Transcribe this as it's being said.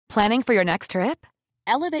Planning for your next trip?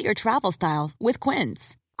 Elevate your travel style with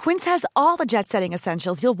Quince. Quince has all the jet-setting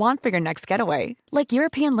essentials you'll want for your next getaway, like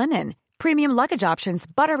European linen, premium luggage options,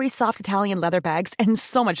 buttery soft Italian leather bags, and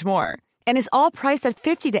so much more. And is all priced at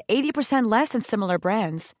 50 to 80% less than similar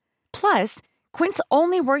brands. Plus, Quince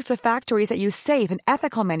only works with factories that use safe and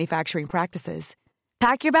ethical manufacturing practices.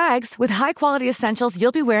 Pack your bags with high-quality essentials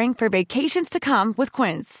you'll be wearing for vacations to come with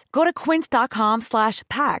Quince. Go to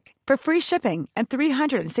quince.com/pack for free shipping and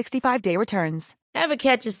 365-day returns. Ever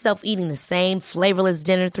catch yourself eating the same flavorless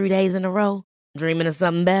dinner 3 days in a row? Dreaming of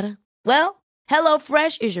something better? Well,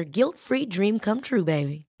 HelloFresh is your guilt-free dream come true,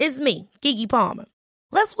 baby. It's me, Keke Palmer.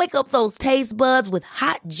 Let's wake up those taste buds with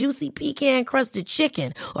hot, juicy pecan-crusted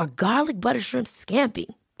chicken or garlic butter shrimp scampi.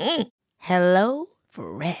 Hello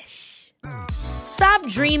Fresh. Stop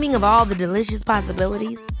dreaming of all the delicious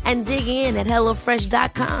possibilities and dig in at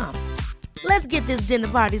HelloFresh.com. Let's get this dinner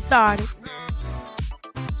party started.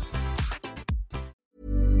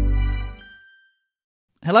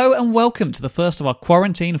 Hello and welcome to the first of our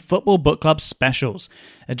Quarantine Football Book Club specials.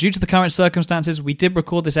 Due to the current circumstances, we did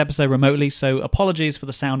record this episode remotely, so apologies for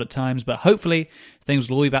the sound at times, but hopefully things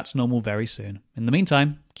will all be back to normal very soon. In the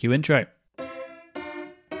meantime, cue intro.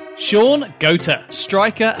 Shaun Goater,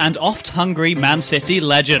 striker and oft-hungry Man City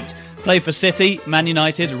legend. Played for City, Man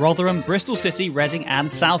United, Rotherham, Bristol City, Reading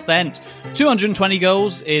and Southend. 220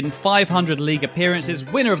 goals in 500 league appearances,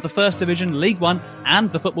 winner of the First Division, League One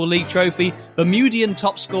and the Football League Trophy, Bermudian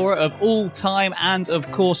top scorer of all time and,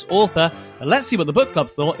 of course, author. Let's see what the book club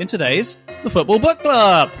thought in today's The Football Book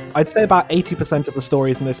Club. I'd say about 80% of the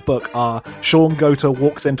stories in this book are Shaun Goater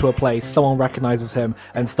walks into a place, someone recognises him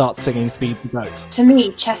and starts singing Feed the Goat. To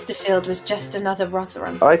me, Chesterfield was just another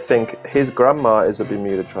Rotherham. I think his grandma is a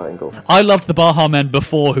Bermuda Triangle. I loved the Baha Men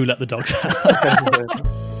before Who Let the Dogs Out.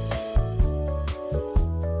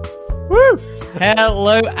 Woo!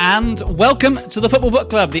 Hello and welcome to the Football Book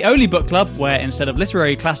Club, the only book club where instead of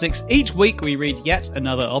literary classics, each week we read yet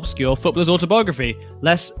another obscure footballer's autobiography.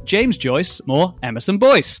 Less James Joyce, more Emerson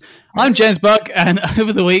Boyce. I'm James Buck, and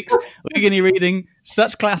over the weeks we're going to be reading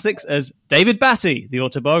such classics as David Batty, the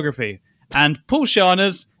autobiography, and Paul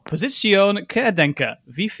Scharner's Position Querdenker,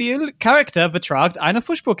 wie viel Charakter vertragt eine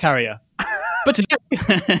Fußballkarriere? But today,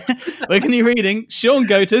 we're going to be reading Shaun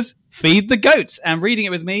Goater's Feed the Goat. And reading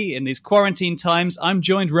it with me in these quarantine times, I'm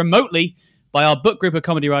joined remotely by our book group of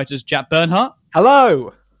comedy writers, Jack Bernhardt.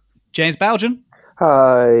 Hello! James Bowden.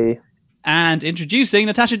 Hi. And introducing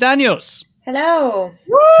Natasha Daniels. Hello.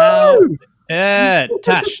 Woo!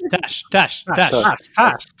 Tash. Okay,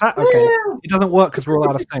 it doesn't work because we're all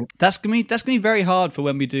out of sync. That's gonna be very hard for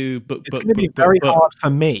when we do book. It's going to be very hard for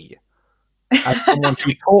me as someone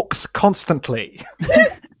who talks constantly.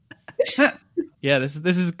 Yeah, this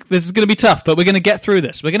is going to be tough, but we're going to get through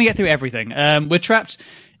this. We're going to get through everything. We're trapped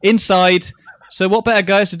inside, so what better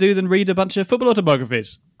guys to do than read a bunch of football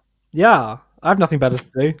autobiographies? Yeah, I have nothing better to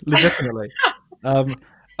do, legitimately.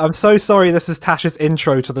 I'm so sorry this is Tash's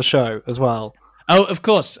intro to the show as well. Oh, of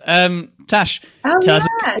course. Tash, tell us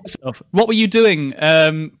about yourself. What were you doing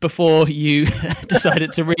before you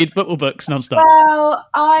decided to read football books nonstop? Well,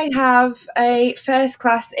 I have a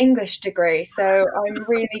first-class English degree, so I'm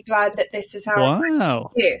really glad that this is how I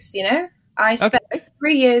use, you know? I spent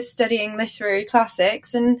 3 years studying literary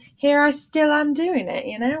classics, and here I still am doing it,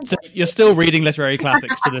 you know? So you're still reading literary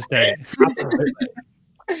classics to this day? Absolutely.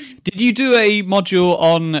 Did you do a module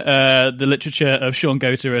on the literature of Shaun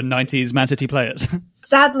Goater and 90s Man City players?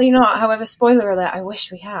 Sadly not. However, spoiler alert, I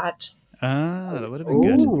wish we had. Ah, that would have been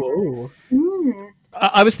good. Mm.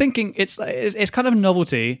 I was thinking it's kind of a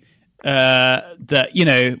novelty that, you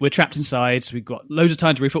know, we're trapped inside, so we've got loads of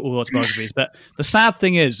time to read football autobiographies, but the sad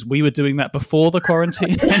thing is we were doing that before the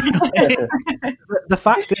quarantine. The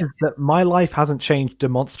fact is that my life hasn't changed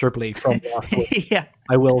demonstrably from last week, Yeah.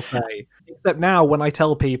 I will say. Except now when I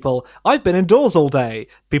tell people, I've been indoors all day,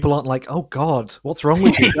 people aren't like, oh God, what's wrong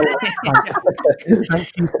with you?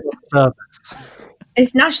 Thank you for the service.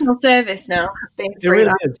 It's national service now. Being It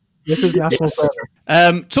really is. This is national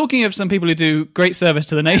service. Talking of some people who do great service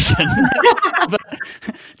to the nation, but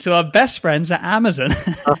to our best friends at Amazon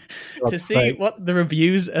to see what the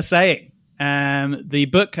reviews are saying. The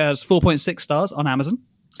book has 4.6 stars on Amazon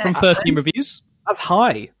from 13 reviews. That's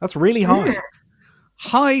high. That's really high.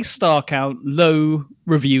 High star count, low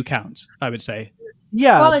review count, I would say.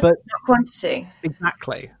 Yeah, quality, but not quantity.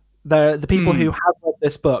 Exactly. The people who have read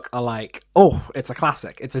this book are like, oh, it's a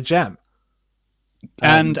classic. It's a gem.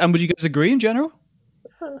 And would you guys agree in general?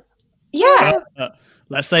 Yeah.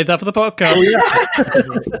 Let's save that for the podcast.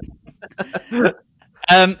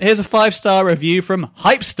 Here's a 5-star review from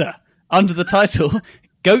Hypester under the title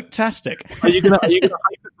Goat-tastic. Are you gonna hype it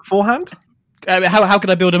beforehand? How could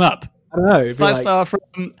I build him up? I don't know. 5-star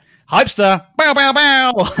from Hypester. Bow, bow,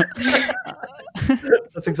 bow.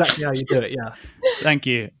 That's exactly how you do it, yeah. Thank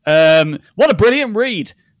you. What a brilliant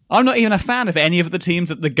read. I'm not even a fan of any of the teams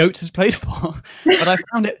that the GOAT has played for, but I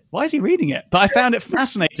found it... Why is he reading it? But I found it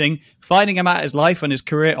fascinating finding him out his life and his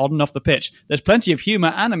career on and off the pitch. There's plenty of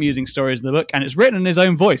humour and amusing stories in the book, and it's written in his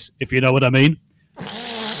own voice, if you know what I mean.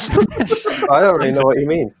 I don't really know what he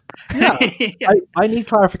means. Yeah. I need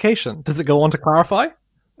clarification. Does it go on to clarify?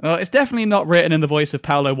 Well, it's definitely not written in the voice of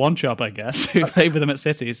Paolo Wanchop, I guess, who played with him at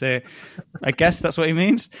City. So I guess that's what he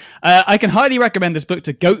means. I can highly recommend this book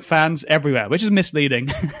to GOAT fans everywhere, which is misleading.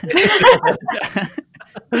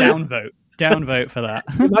 Downvote for that.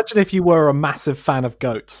 Imagine if you were a massive fan of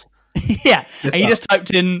goats. Yeah, and you just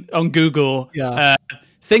typed in on Google,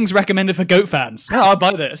 things recommended for GOAT fans. Oh, I'll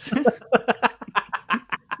buy this.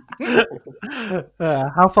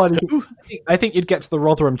 How far do you I think you'd get to the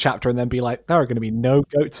Rotherham chapter and then be like, there are going to be no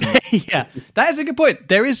goats in it. Yeah, that is a good point.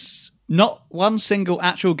 There is not one single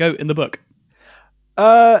actual goat in the book.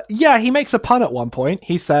 Yeah, he makes a pun at one point.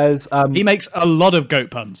 He says... he makes a lot of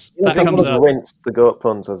goat puns. That comes up. Rinsed the goat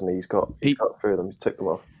puns, hasn't he? He's got through them. He's ticked them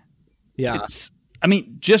off. Yeah.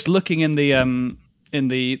 Just looking in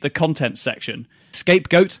the content section,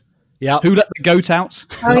 scapegoat. Yeah. Who let the goat out?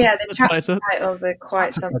 Oh yeah, the chapter titles are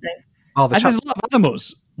quite something. And there's a lot of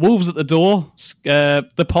animals. Wolves at the door,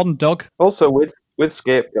 the pond dog. Also, with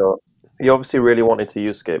Scapegoat, he obviously really wanted to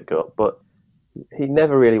use Scapegoat, but he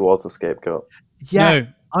never really was a scapegoat. Yeah, no.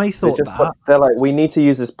 I thought that. They're like, we need to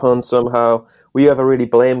use this pun somehow. Were you ever really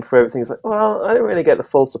blamed for everything? It's like, well, I didn't really get the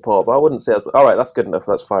full support, but I wouldn't say... All right, that's good enough.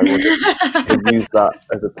 That's fine. We'll just use that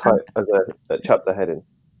as a chapter heading.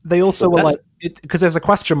 They also were like... Because there's a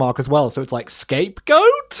question mark as well, so it's like,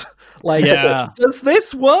 scapegoat? Like, does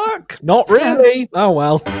this work? Not really. Oh,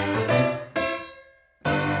 well.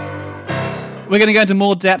 We're going to go into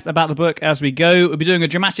more depth about the book as we go. We'll be doing a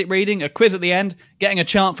dramatic reading, a quiz at the end, getting a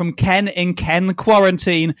chant from Ken in Ken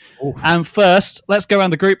Quarantine. Ooh. And first, let's go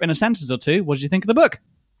around the group in a sentence or two. What did you think of the book?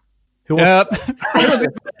 You have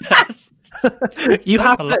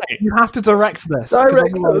to direct this.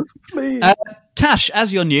 Direct us, please. Tash,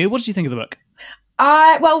 as you're new, what did you think of the book?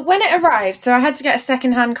 Well, when it arrived, so I had to get a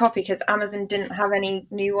second-hand copy because Amazon didn't have any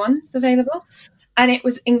new ones available. And it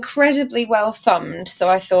was incredibly well thumbed, so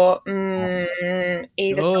I thought,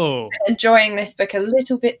 either I'm enjoying this book a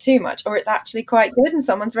little bit too much, or it's actually quite good and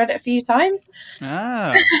someone's read it a few times.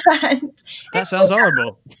 That sounds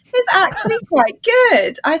horrible. It's actually quite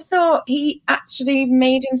good. I thought he actually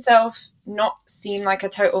made himself not seem like a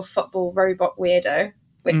total football robot weirdo.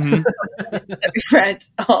 That we've read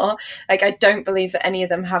are like, I don't believe that any of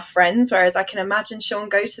them have friends, whereas I can imagine Sean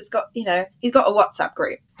Ghost has got, he's got a WhatsApp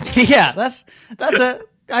group. Yeah,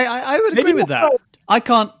 I would agree with that. I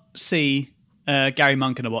can't see Gary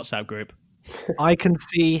Monk in a WhatsApp group. I can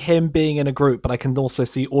see him being in a group, but I can also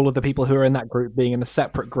see all of the people who are in that group being in a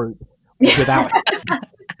separate group without him,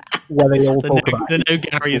 where they all talk about the No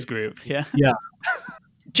Gary's group. Yeah.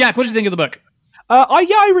 Jack, what did you think of the book?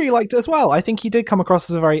 I really liked it as well. I think he did come across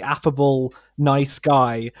as a very affable, nice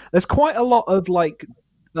guy. There's quite a lot of like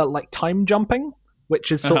time jumping,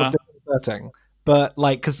 which is sort of disconcerting. But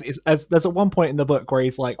because there's at one point in the book where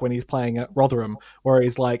he's like, when he's playing at Rotherham, where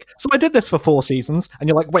he's like, so I did this for 4 seasons, and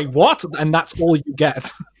you're like, wait, what? And that's all you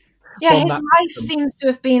get. Yeah, his life seems to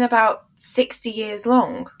have been about 60 years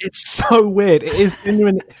long. It's so weird. It is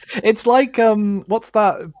genuine. It's like what's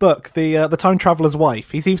that book? The Time Traveler's Wife.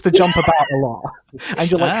 He seems to jump about a lot, and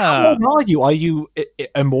you're like, how old are you? Are you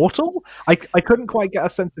immortal? I couldn't quite get a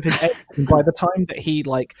sense of his age. And by the time that he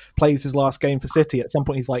plays his last game for City, at some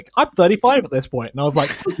point he's like, I'm 35 at this point, and I was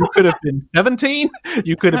like, you could have been 17,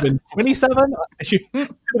 you could have been 27, you could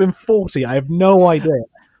have been 40. I have no idea.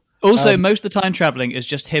 Also, most of the time traveling is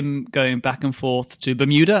just him going back and forth to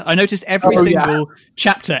Bermuda. I noticed every single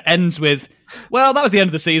chapter ends with, well, that was the end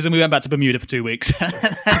of the season. We went back to Bermuda for 2 weeks.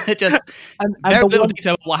 It just very little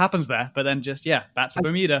detail of what happens there, but then just, back to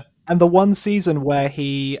Bermuda. And the one season where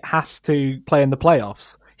he has to play in the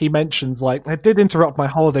playoffs, he mentions, I did interrupt my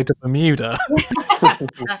holiday to Bermuda.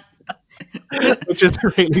 Which is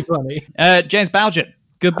really funny. James Bowgett,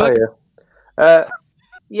 good book.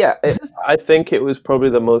 I think it was probably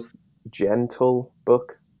the most gentle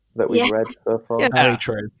book that we've read so far. Yeah, very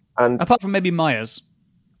true. And apart from maybe Myers.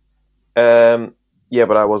 But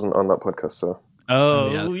I wasn't on that podcast, so.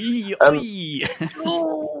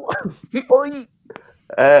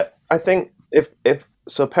 I think if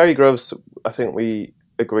Perry Groves, I think we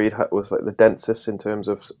agreed was the densest in terms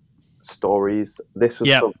of stories. This was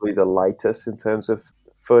probably the lightest in terms of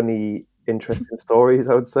funny, interesting stories,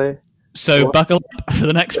 I would say. So buckle up for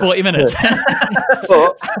the next 40 minutes.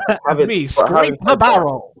 But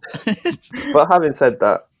having said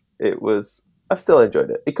that, I still enjoyed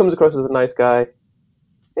it. He comes across as a nice guy.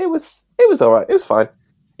 It was all right. It was fine.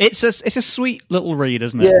 It's a sweet little read,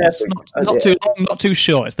 isn't it? Yeah, it's not too long, not too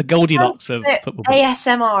short. It's the Goldilocks of football.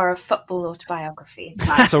 ASMR of football autobiographies.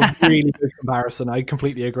 That's a really good comparison. I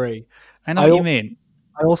completely agree. I know what you mean.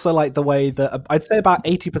 I also like the way that I'd say about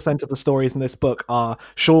 80% of the stories in this book are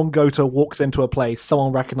Sean Goater walks into a place,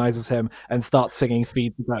 someone recognizes him, and starts singing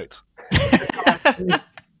 "Feed the Goat."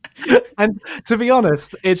 And to be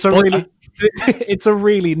honest, it's a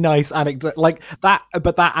really nice anecdote, like that.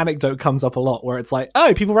 But that anecdote comes up a lot, where it's like,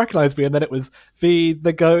 oh, people recognize me, and then it was "Feed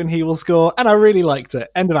the Goat" and he will score, and I really liked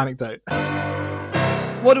it. End of anecdote.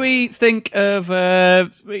 What do we think of?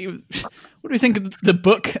 What do we think of the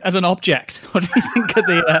book as an object? What do we think of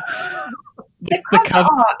the cover?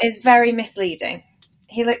 Art is very misleading.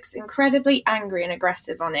 He looks incredibly angry and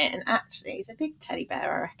aggressive on it, and actually, he's a big teddy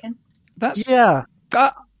bear, I reckon. That's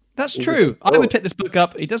true. I would pick this book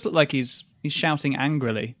up. He does look like he's shouting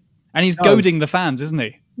angrily, and he's goading the fans, isn't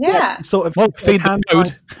he? Yeah. Sort of. Feed the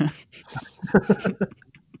goat.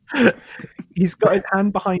 He's got his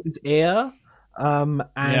hand behind his ear.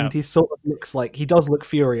 He sort of looks like he does look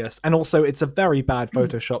furious, and also it's a very bad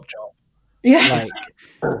Photoshop job. Yes.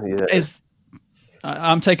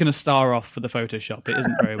 I'm taking a star off for the Photoshop. It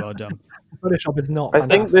isn't very well done. Photoshop is not. I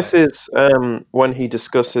think this is when he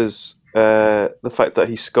discusses the fact that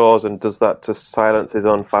he scores and does that to silence his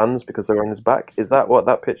own fans because they're on his back. Is that what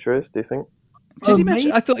that picture is? Do you think? Did he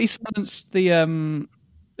mention? I thought he silenced the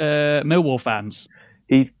Millwall fans.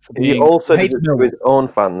 He also did it to his own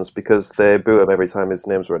fans because they boo him every time his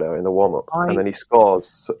name's read out in the warm-up, and then he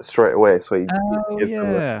scores straight away. So he gives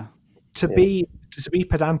them to be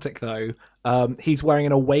pedantic though, he's wearing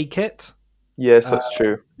an away kit. Yes, that's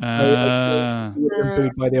true. He was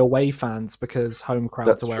booed by the away fans because home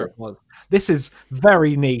crowds are where it was. This is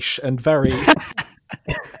very niche and very.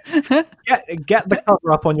 Get the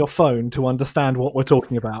cover up on your phone to understand what we're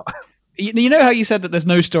talking about. You know how you said that there's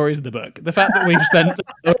no stories in the book? The fact that we've spent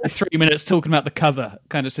 3 minutes talking about the cover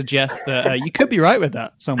kind of suggests that you could be right with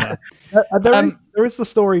that somewhere. There is the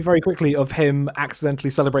story very quickly of him accidentally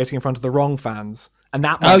celebrating in front of the wrong fans, and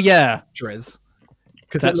that is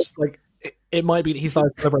because it looks like it might be that he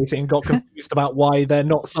started celebrating and got confused about why they're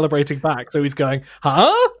not celebrating back. So he's going,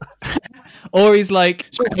 huh? Or he's like,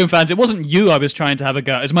 home fans, it wasn't you I was trying to have a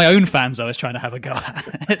go. It was my own fans I was trying to have a go at.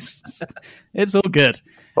 It's all good.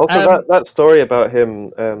 Also, that story about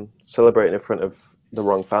him celebrating in front of the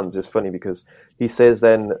wrong fans is funny because he says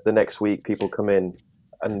then the next week people come in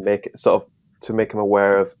and make it sort of to make him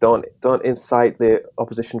aware of don't incite the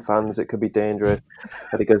opposition fans. It could be dangerous.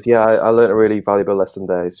 And he goes, I learned a really valuable lesson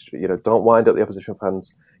there. It's, don't wind up the opposition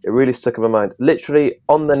fans. It really stuck in my mind. Literally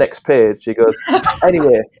on the next page, he goes,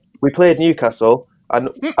 anyway, we played Newcastle. And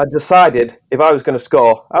I decided if I was going to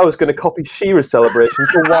score, I was going to copy Shearer's celebration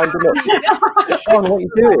to wind them up. Sean, what are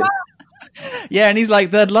you doing? Yeah, and he's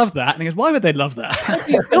like, they'd love that. And he goes, why would they love that?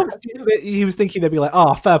 He was thinking they'd be like,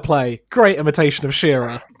 fair play. Great imitation of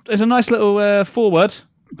Shearer. There's a nice little foreword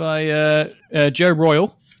by Joe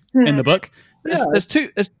Royle in the book. There's two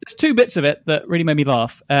bits of it that really made me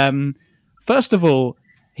laugh. First of all,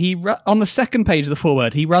 on the second page of the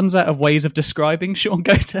foreword, he runs out of ways of describing Sean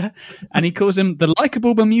Goater, and he calls him the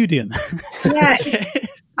likeable Bermudian. Yeah,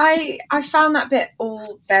 I found that bit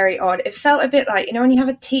all very odd. It felt a bit like, when you have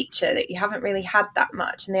a teacher that you haven't really had that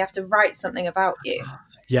much, and they have to write something about you.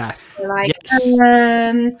 Yes. Like,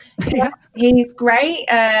 he's great.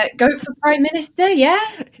 Goat for Prime Minister, yeah?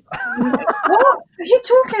 What are you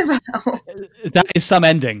talking about? That is some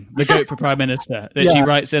ending, the Goat for Prime Minister, that she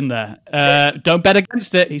writes in there. Don't bet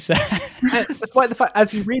against it, he said. Despite the fact,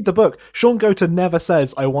 as you read the book, Sean Goater never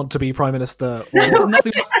says, I want to be Prime Minister. Or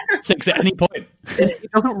nothing politics at any point. He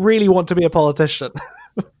doesn't really want to be a politician.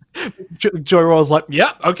 Joe Royle's like,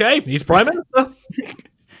 yeah, okay, he's Prime Minister.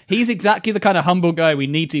 He's exactly the kind of humble guy we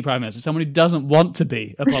need to be Prime Minister, someone who doesn't want to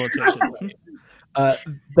be a politician.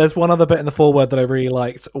 There's one other bit in the foreword that I really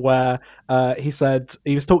liked where he said,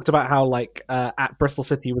 he was talked about how at Bristol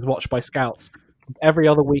City he was watched by scouts. Every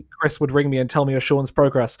other week Chris would ring me and tell me of Sean's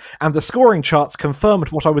progress, and the scoring charts confirmed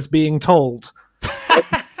what I was being told.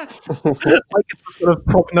 Like it's a sort of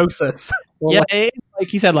prognosis. Like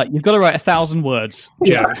he said, you've got to write 1,000 words,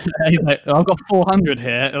 Joe. He's like, I've got 400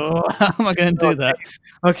 here. How am I going to do that?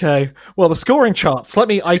 Okay. Well, the scoring charts.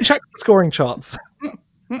 I checked the scoring charts.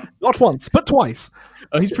 Not once, but twice.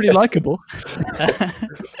 Oh, he's pretty likable.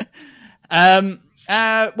 And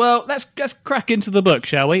Well, let's crack into the book,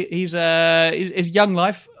 shall we? His young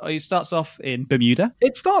life. He starts off in Bermuda.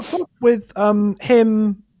 It starts off with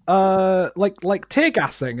him like tear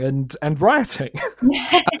gassing and rioting.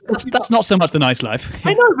 That's not so much the nice life.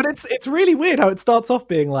 I know, but it's really weird how it starts off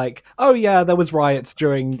being like, oh yeah, there was riots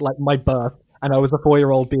during like my birth, and I was a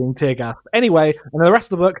 4-year-old being tear gassed. Anyway, and the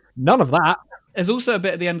rest of the book, none of that. There's also a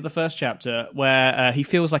bit at the end of the first chapter where he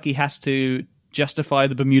feels like he has to justify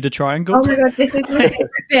the Bermuda Triangle. Oh my god, this is my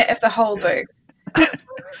favorite bit of the whole book.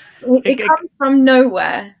 It comes from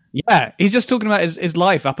nowhere. Yeah, he's just talking about his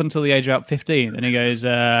life up until the age of about 15, and he goes,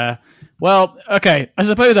 well, okay, I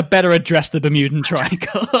suppose I better address the Bermudan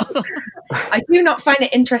Triangle. I do not find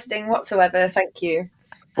it interesting whatsoever, thank you.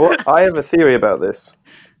 Well, I have a theory about this.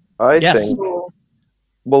 I Yes. think,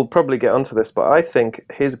 we'll probably get onto this, but I think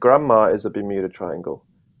his grandma is a Bermuda Triangle.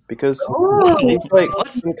 Because he's like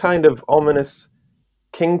some kind of ominous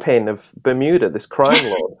kingpin of Bermuda, this crime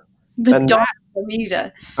lord. The And- Don of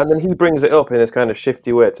Bermuda. And then he brings it up in this kind of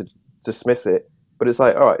shifty way to dismiss it. But it's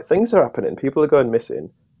like, all right, things are happening. People are going missing.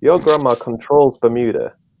 Your grandma controls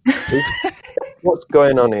Bermuda. What's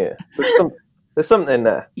going on here? There's something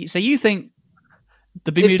there. So you think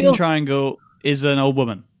the Bermudan Triangle is an old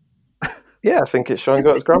woman? Yeah, I think it's Sean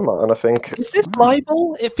Goat's grandma, and I think... Is this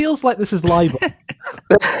libel? It feels like this is libel.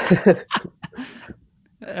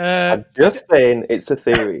 I'm just saying, it's a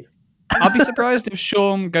theory. I'd be surprised if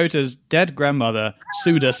Sean Goater's dead grandmother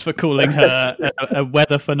sued us for calling her a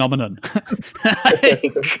weather phenomenon. I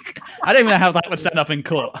don't even know how that would stand up in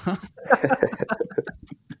court.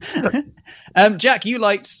 Jack, you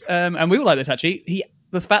liked, and we all like this actually,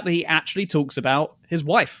 the fact that he actually talks about his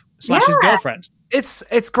wife / his girlfriend.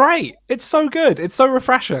 It's great. It's so good. It's so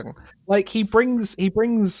refreshing. Like he brings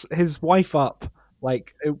his wife up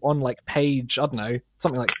like on like page, I don't know,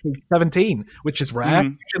 something like page 17, which is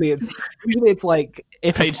rare. Usually it's like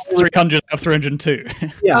if page 300 of 302.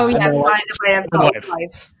 Yeah. Oh yeah, by like, the way, I've got a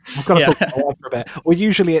wife. I've got to talk to my wife for a bit. Or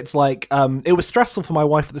usually it's like it was stressful for my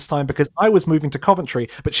wife at this time because I was moving to Coventry,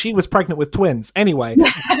 but she was pregnant with twins. Anyway.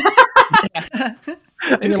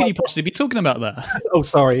 Who can you possibly be talking about there? Oh,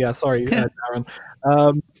 sorry, Darren.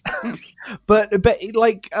 But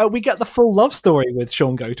like we get the full love story with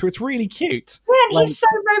Sean Goater. It's really cute. Yeah, and he's so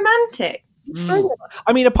romantic.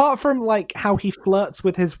 I mean, apart from like how he flirts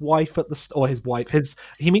with his wife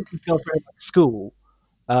he meets his girlfriend at school,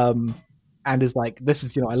 and is like, this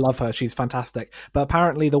is, I love her, she's fantastic. But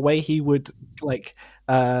apparently the way he would like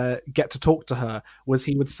get to talk to her was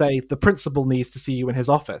he would say, the principal needs to see you in his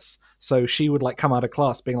office. So she would like come out of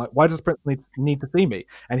class being like, why does the principal need to see me?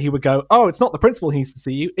 And he would go, oh, it's not the principal who needs to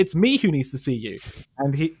see you, it's me who needs to see you.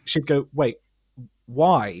 And she'd go, wait,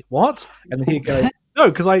 why? What? And then he'd go, no,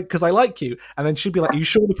 because I like you. And then she'd be like, are you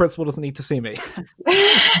sure the principal doesn't need to see me?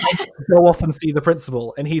 Go off and see the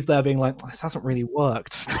principal. And he's there being like, this hasn't really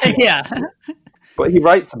worked. Yeah. But he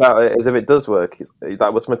writes about it as if it does work.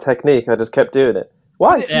 That was my technique. I just kept doing it.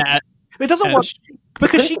 Why? Yeah. It doesn't work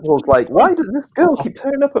because she was like, why does this girl keep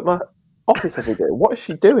turning up at my office every day? What is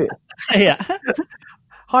she doing? Yeah.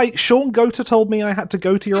 Hi, Sean Goater told me I had to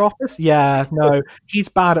go to your office. Yeah, no, he's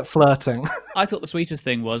bad at flirting. I thought the sweetest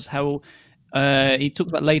thing was how he talked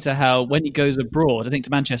about later how when he goes abroad, I think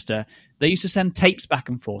to Manchester, they used to send tapes back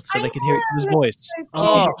and forth so they could hear each other's voice.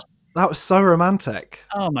 That was so romantic.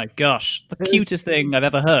 Oh my gosh, the cutest thing I've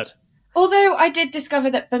ever heard. Although I did discover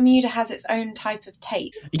that Bermuda has its own type of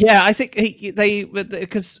tape. Yeah, I think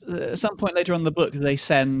because at some point later on in the book, they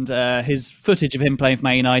send his footage of him playing for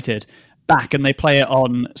Man United back and they play it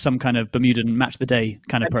on some kind of Bermudan Match of the Day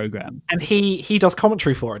kind of program. And he does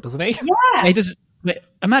commentary for it, doesn't he? Yeah. He does.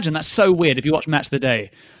 Imagine that's so weird if you watch Match of the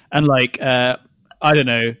Day and like I don't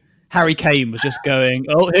know, Harry Kane was just going,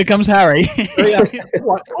 oh, here comes Harry.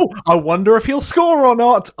 Oh, I wonder if he'll score or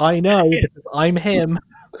not. I know, because I'm him.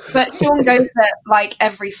 But Sean Goater, like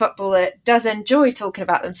every footballer, does enjoy talking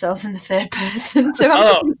about themselves in the third person, so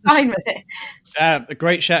I'm fine with it. A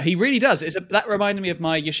great shout. He really does. That reminded me of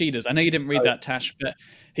my Yoshidas. I know you didn't read that, Tash, but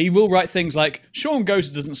he will write things like, Sean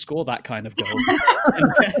Goater doesn't score that kind of goal.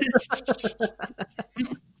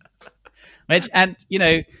 And,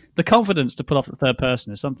 the confidence to pull off the third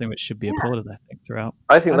person is something which should be applauded, I think, throughout.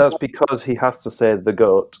 I think that's because he has to say the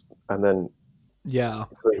goat, and then so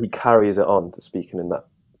he carries it on to speaking in that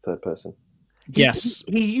third person. Yes.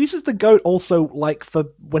 He uses the goat also like for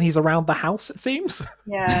when he's around the house, it seems.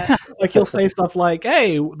 Yeah. Like he'll say stuff like,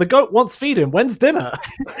 hey, the goat wants feeding, when's dinner?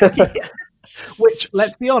 Which,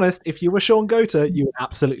 let's be honest, if you were Sean Goater, you would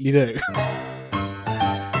absolutely do.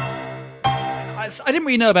 I didn't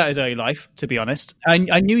really know about his early life, to be honest. I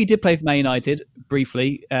knew he did play for Man United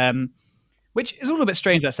briefly, which is a little bit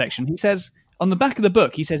strange, that section. He says, on the back of the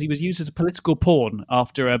book, he says he was used as a political pawn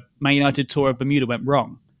after a Man United tour of Bermuda went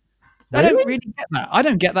wrong. Really? I don't really get that. I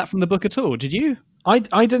don't get that from the book at all. Did you? I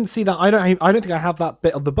didn't see that. I don't think I have that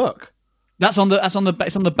bit of the book. It's on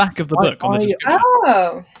the back of the book.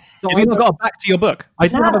 Oh. Have you not got a back to your book? I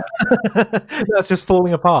do have that's just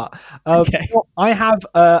falling apart. Okay. I have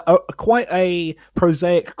quite a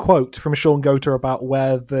prosaic quote from Sean Goater about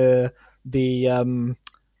where the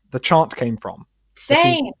chant came from.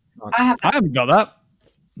 Same. I haven't got that.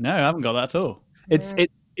 No, I haven't got that at all.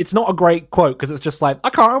 It's not a great quote because it's just like,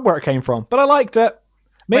 I can't remember where it came from, but I liked it.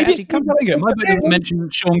 Maybe actually, come to my book doesn't mention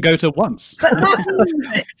Sean Goater once. But that means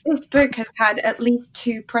that this book has had at least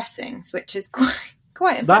 2 pressings, which is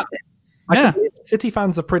quite impressive. City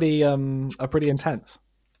fans are pretty intense.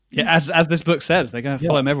 Yeah, as this book says, they're going to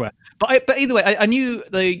follow him everywhere. But either way, I knew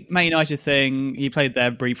the Man United thing. He played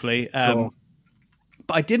there briefly, but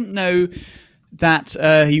I didn't know that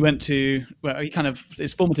he went to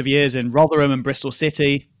his formative years in Rotherham and Bristol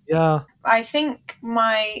City. Yeah, I think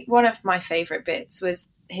one of my favourite bits was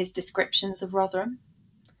his descriptions of Rotherham.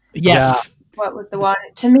 Yes. Yeah. What was the one?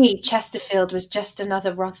 To me, Chesterfield was just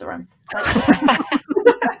another Rotherham.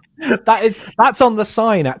 That's on the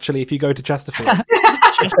sign actually. If you go to Chesterfield,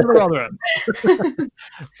 Rotherham.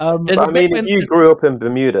 If you grew up in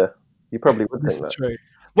Bermuda, you probably would think that. True.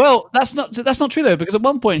 Well, that's not true though, because at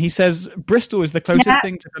one point he says Bristol is the closest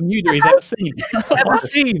thing to Bermuda he's ever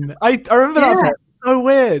seen. I remember that bit. So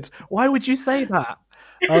weird. Why would you say that?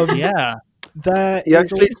 He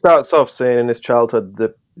actually starts off saying in his childhood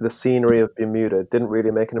the scenery of Bermuda didn't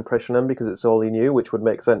really make an impression on him because it's all he knew, which would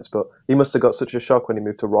make sense. But he must have got such a shock when he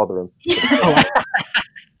moved to Rotherham.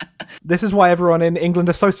 This is why everyone in England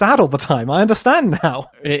is so sad all the time. I understand now.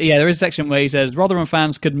 Yeah, there is a section where he says Rotherham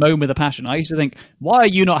fans could moan with a passion. I used to think, why are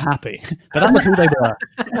you not happy? But that was who they were.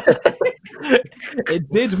 It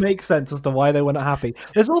did make sense as to why they were not happy.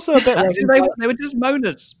 There's also a bit where they were just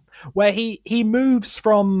moaners. Where he moves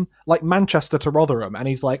from like Manchester to Rotherham, and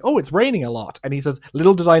he's like, "Oh, it's raining a lot," and he says,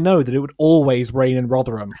 "Little did I know that it would always rain in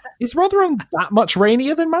Rotherham." Is Rotherham that much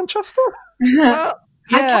rainier than Manchester? Yeah.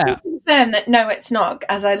 I can confirm that no, it's not,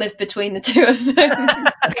 as I live between the two of them.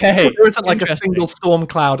 Okay, there isn't like a single storm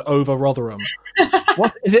cloud over Rotherham.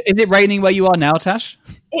 What is it? Is it raining where you are now, Tash?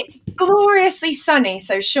 It's gloriously sunny.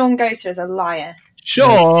 So Sean Goater is a liar.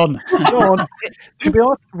 Sean. To be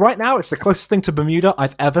honest, right now it's the closest thing to Bermuda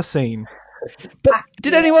I've ever seen. But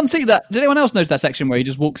did anyone see that? Did anyone else notice that section where he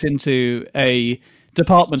just walks into a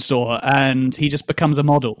department store and he just becomes a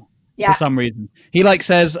model for some reason? He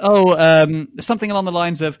says, something along the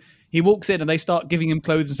lines of he walks in and they start giving him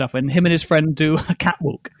clothes and stuff, and him and his friend do a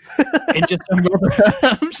catwalk in just some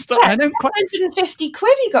Rotherham stuff. I don't quite... 150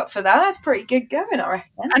 quid he got for that. That's pretty good going, I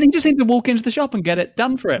reckon. And he just seemed to walk into the shop and get it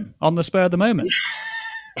done for him on the spur of the moment.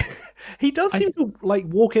 He does seem to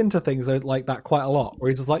walk into things like that quite a lot, where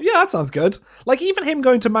he's just like, "Yeah, that sounds good." Like even him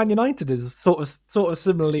going to Man United is sort of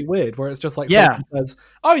similarly weird, where it's just like, says,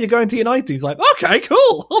 "Oh, you're going to United." He's like, "Okay,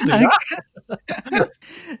 cool, I'll do that."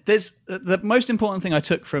 There's the most important thing I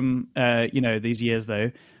took from these years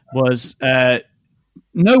though was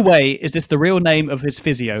no way is this the real name of his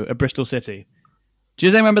physio at Bristol City. Do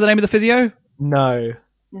you remember the name of the physio? No.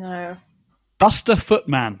 Buster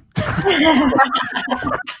Footman.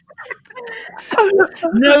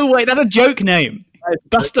 No way, that's a joke name.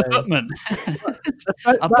 Buster Footman.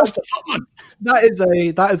 Buster Footman. That is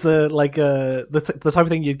the type of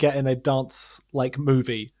thing you'd get in a dance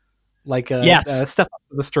movie, Step Up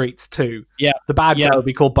to the Streets 2. Yeah, the bad guy would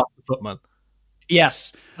be called Buster Footman.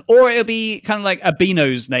 Yes, or it'll be kind of like a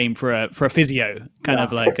Beano's name for a physio, they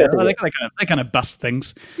kind of bust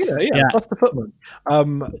things. Yeah. Buster Footman.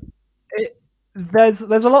 There's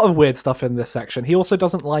a lot of weird stuff in this section. He also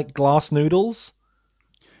doesn't like glass noodles.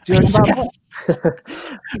 Do you know about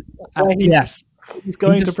that? Yes. He's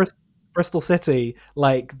going to Bristol City.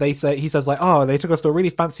 He says, "Oh, they took us to a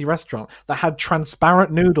really fancy restaurant that had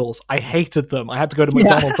transparent noodles. I hated them. I had to go to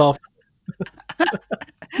McDonald's after."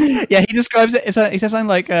 Yeah, he describes it. He says something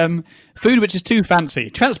like food which is too fancy,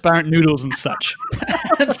 transparent noodles and such.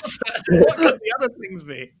 What could the other things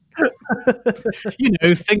be?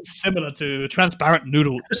 Things similar to transparent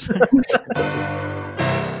noodles.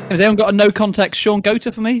 Has anyone got a no context Sean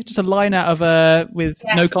Goater for me? Just a line out of with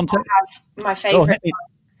no context. I have my favourite.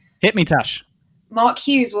 Hit me, Tash. Mark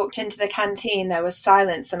Hughes walked into the canteen. There was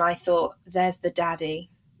silence, and I thought, "There's the daddy."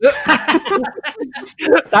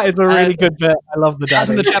 That is a really good bit. I love the daddy. That's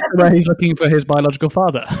in the chapter where he's looking for his biological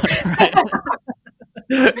father.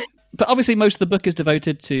 But obviously, most of the book is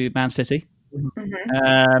devoted to Man City.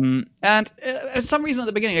 Mm-hmm. And for some reason at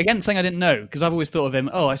the beginning, again, something I didn't know, because I've always thought of him,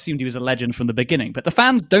 I assumed he was a legend from the beginning, but the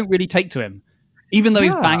fans don't really take to him even though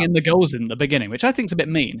he's banging the goals in the beginning, which I think is a bit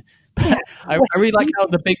mean. But I really like how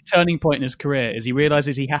the big turning point in his career is he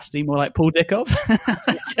realizes he has to be more like Paul Dickov,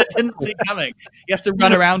 which I didn't see coming. He has to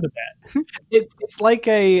run around a bit. It's like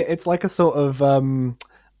a sort of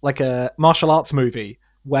like a martial arts movie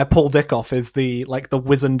where Paul Dickov is the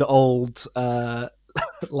wizened old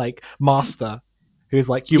like master who's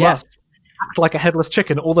like, you must act like a headless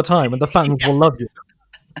chicken all the time, and the fans will love you.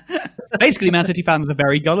 Basically, Man City fans are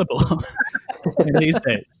very gullible in these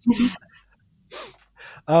days.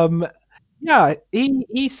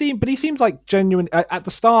 He seems like genuine. At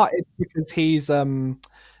the start, it's because he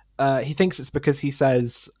thinks it's because he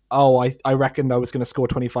says, "Oh, I reckon I was going to score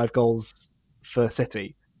 25 goals for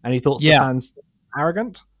City," and he thought the fans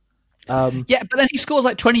arrogant. But then he scores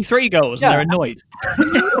like 23 goals and they're annoyed.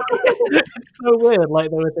 It's so weird. Like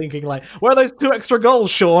they were thinking, like, where are those 2 extra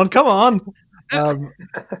goals, Sean? Come on.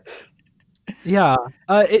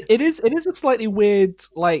 It is a slightly weird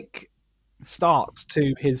start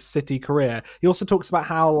to his City career. He also talks about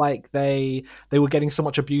how they were getting so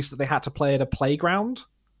much abuse that they had to play at a playground.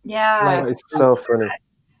 Yeah, it's so funny.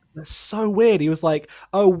 That's so weird. He was like,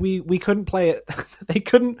 "Oh, we couldn't play it. They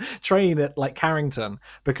couldn't train at Carrington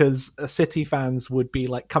because City fans would be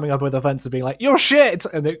coming up with events and being like, you're shit,'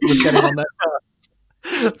 and it was getting on their nerves.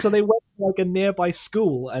 So they went to a nearby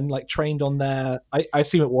school and trained on their. I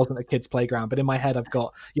assume it wasn't a kid's playground, but in my head I've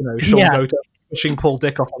got Sean Gota pushing Paul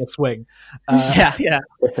Dickov on a swing.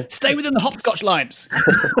 Stay within the hopscotch lines.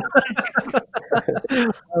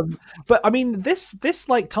 But I mean, this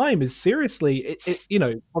time is seriously,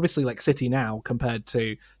 obviously City now compared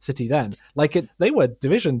to City then. They were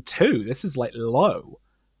Division 2. This is low.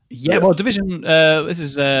 Yeah, well, Division. This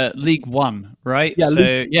is League 1, right?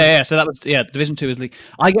 Yeah. So that was Division 2 is League.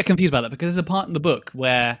 I get confused about that because there's a part in the book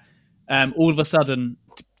where all of a sudden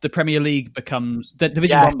the Premier League becomes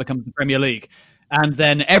Division 1 becomes the Premier League, and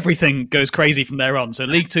then everything goes crazy from there on. So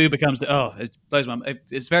League 2 becomes it blows my mind.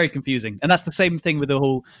 It's very confusing, and that's the same thing with the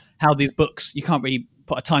whole how these books. You can't really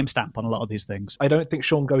put a timestamp on a lot of these things. I don't think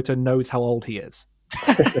Sean Gota knows how old he is.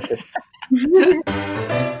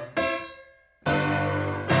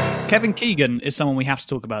 Kevin Keegan is someone we have to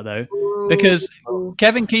talk about, though, because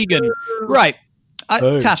Kevin Keegan, right?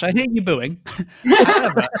 Tash, I hear you booing.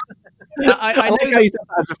 However, I know how you said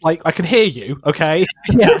that as if I can hear you. Okay.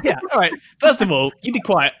 Yeah. All right. First of all, you be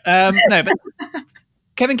quiet. No, but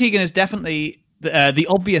Kevin Keegan is definitely the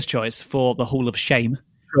obvious choice for the Hall of Shame,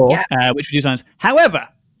 sure. Which we do sometimes. However,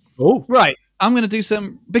 right, I'm going to do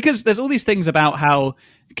some because there's all these things about how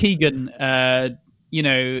Keegan.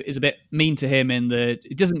 Is a bit mean to him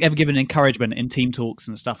he doesn't ever give an encouragement in team talks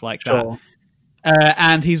and stuff like that.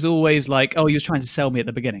 And he's always like, oh, he was trying to sell me at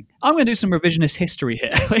the beginning. I'm going to do some revisionist history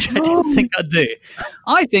here, which I didn't think I'd do.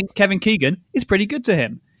 I think Kevin Keegan is pretty good to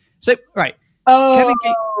him. So, right.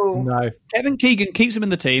 Kevin Keegan keeps him in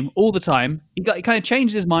the team all the time. He kind of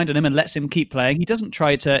changes his mind on him and lets him keep playing. He doesn't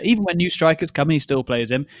try to, even when new strikers come in, he still plays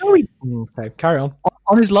him. Okay, carry on.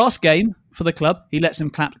 On his last game for the club, he lets him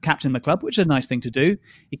captain the club, which is a nice thing to do.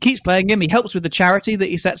 He keeps playing him. He helps with the charity that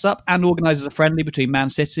he sets up and organises a friendly between Man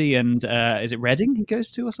City and, is it Reading he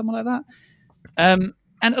goes to or something like that? And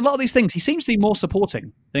a lot of these things, he seems to be more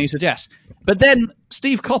supporting than he suggests. But then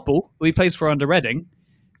Steve Coppell, who he plays for under Reading,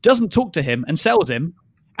 doesn't talk to him and sells him,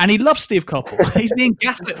 and he loves Steve Coppell. He's being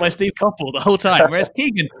gaslit by Steve Coppell the whole time, whereas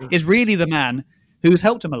Keegan is really the man who's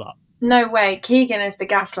helped him a lot. No way, Keegan is the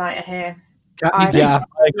gaslighter here. I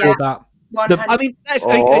agree with that. I mean,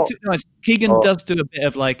 Keegan does do a bit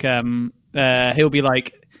of he'll be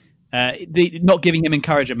like, not giving him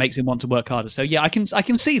encouragement makes him want to work harder. So yeah, I can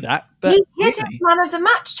see that. But he hid his Man of the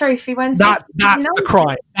Match trophy when that's the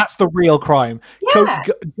crime. That's the real crime. Yeah.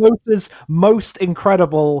 Gota's most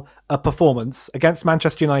incredible performance against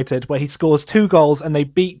Manchester United, where he scores 2 goals and they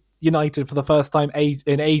beat United for the first time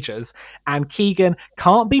in ages, and Keegan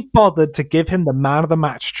can't be bothered to give him the Man of the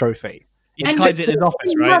Match trophy. He just hides it in his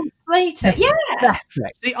office, right? Later, yeah.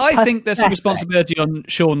 See, I think there's some responsibility on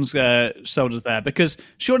Sean's shoulders there, because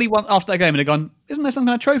surely after that game, they've gone, isn't there some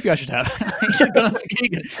kind of trophy I should have? He should have gone to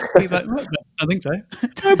Keegan. He's like, no, I think so.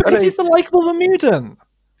 No, because he's the likeable Bermudan.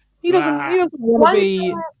 He doesn't want to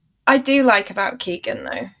be... I do like about Keegan,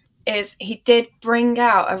 though, is he did bring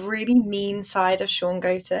out a really mean side of Sean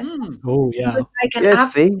Gota. Oh, yeah. He was like an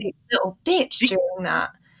absolute little bitch during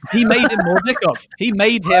that. He made him more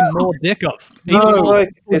Dickov.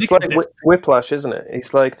 It's like Whiplash, isn't it?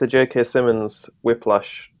 It's like the J.K. Simmons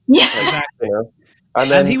Whiplash. Yeah, exactly. And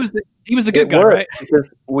then he was the good guy, right? Because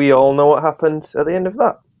we all know what happened at the end of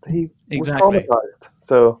that. He was traumatized.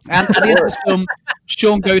 So, and at the end of this film,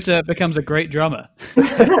 Sean Gota becomes a great drummer.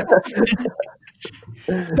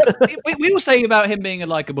 we all say about him being a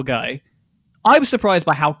likable guy. I was surprised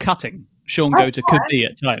by how cutting Sean Gota could be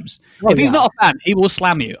at times. If he's not a fan, he will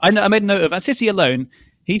slam you. I made a note of at City alone,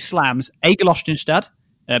 he slams Egil Ostenstad,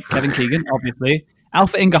 Kevin Keegan, obviously,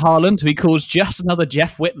 Alpha Inga Haaland, who he calls just another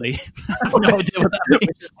Jeff Whitley. I have no idea what that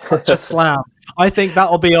means. Such a slam. I think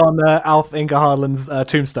that'll be on Alf Inga Haaland's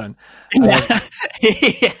tombstone.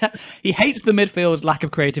 He hates the midfield's lack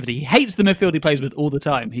of creativity. He hates the midfield he plays with all the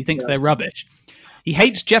time. He thinks they're rubbish. He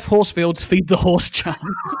hates Jeff Horsfield's feed the horse chant.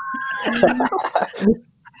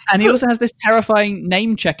 And he also has this terrifying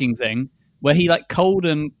name-checking thing where he cold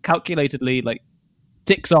and calculatedly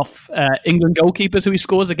ticks off England goalkeepers who he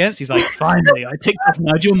scores against. He's like, finally, I ticked off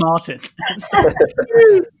Nigel Martin.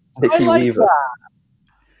 I like that.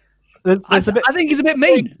 I think he's a bit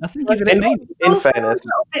mean. I think he's a bit mean. In fairness, a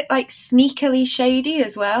little bit sneakily shady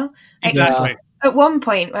as well. Exactly. At one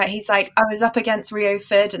point where he's like, I was up against Rio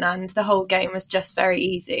Ferdinand, the whole game was just very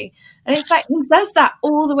easy. And it's like, he does that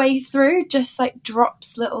all the way through, just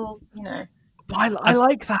drops little, I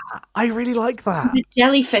like that. I really like that. The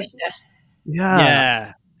jellyfisher.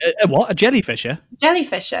 Yeah. What? A jellyfisher?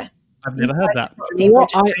 Jellyfisher. I've never heard that.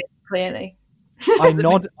 Clearly.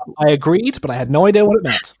 I agreed, but I had no idea what it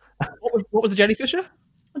meant. What was the jellyfisher?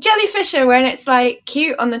 Jellyfisher, when it's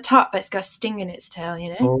cute on the top, but it's got a sting in its tail,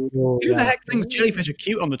 Who the heck thinks jellyfish are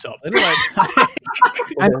cute on the top? They look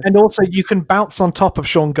and also, you can bounce on top of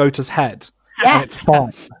Sean Gota's head. Yeah. And it's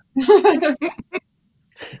fine.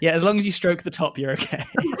 Yeah, as long as you stroke the top, you're okay.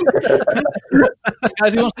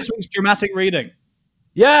 Guys, who wants this week's dramatic reading?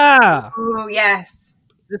 Yeah! Oh, yes.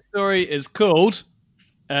 This story is called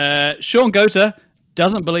Sean Gota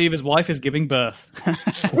doesn't believe his wife is giving birth.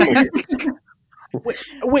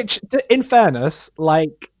 Which, in fairness,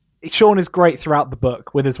 Sean is great throughout the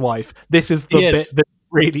book with his wife. This is the bit that's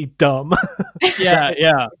really dumb. Yeah. I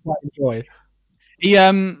enjoy.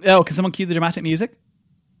 Can someone cue the dramatic music?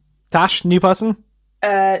 Tash, new person?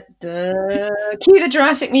 Cue the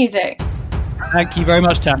dramatic music. Thank you very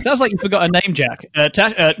much, Tash. That's like you forgot a name, Jack.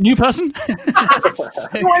 Tash, new person?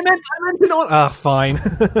 I meant not. Fine.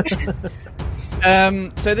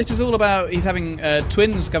 So this is all about he's having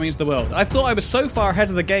twins coming into the world. I thought I was so far ahead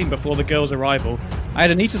of the game before the girl's arrival. I had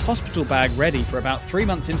Anita's hospital bag ready for about 3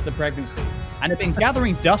 months into the pregnancy and had been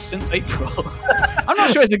gathering dust since April. I'm not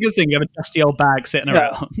sure it's a good thing you have a dusty old bag sitting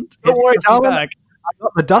around. Don't worry, darling. I've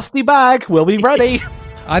got the dusty bag. We'll be ready.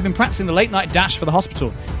 I've been practicing the late-night dash for the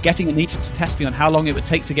hospital, getting Anita to test me on how long it would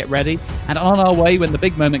take to get ready, and on our way when the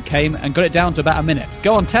big moment came and got it down to about a minute.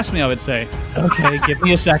 Go on, test me, I would say. Okay, give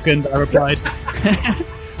me a second, I replied.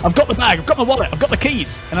 I've got the bag, I've got my wallet, I've got the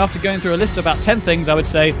keys. And after going through a list of about 10 things, I would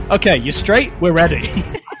say, okay, you straight, we're ready.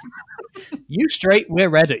 You straight, we're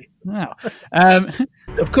ready. Wow.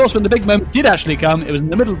 Of course, when the big moment did actually come, it was in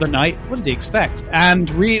the middle of the night. What did he expect? And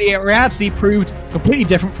really, reality proved completely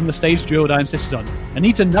different from the stage drill I insisted on.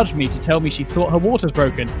 Anita nudged me to tell me she thought her water's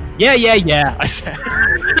broken. Yeah, I said.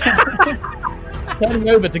 Turning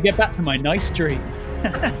over to get back to my nice dream.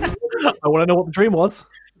 I want to know what the dream was.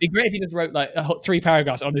 It'd be great if he just wrote 3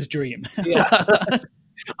 paragraphs on his dream. Yeah.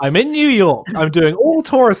 I'm in New York. I'm doing all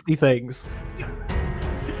touristy things.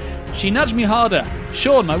 She nudged me harder.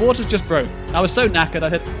 Sean, my water's just broke. I was so knackered, I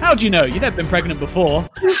said, how do you know? You've never been pregnant before.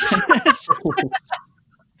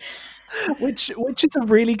 Which is a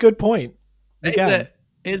really good point. Again.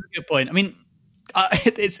 It is a good point. I mean,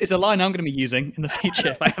 it's a line I'm going to be using in the future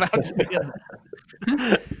if I have to be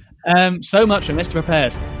so much I missed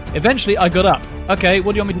prepared. Eventually, I got up. Okay,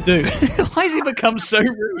 what do you want me to do? Why has he become so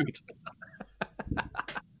rude?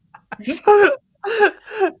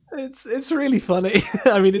 It's really funny.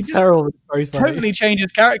 I mean, it's terrible. It's very funny. Totally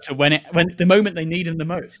changes character when the moment they need him the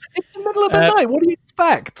most. It's the middle of the night. What do you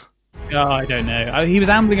expect? Oh, I don't know. He was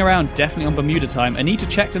ambling around, definitely on Bermuda time. Anita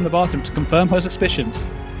checked in the bathroom to confirm her suspicions.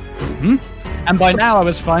 Mm-hmm. And by now, I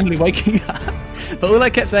was finally waking up. But all I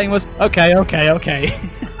kept saying was, okay. I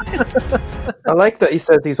like that he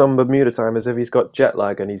says he's on Bermuda time as if he's got jet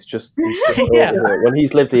lag and he's just when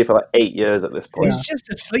he's lived here for 8 years at this point. He's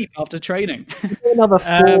just asleep after training. Another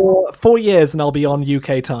 4 years and I'll be on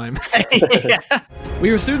UK time. Yeah.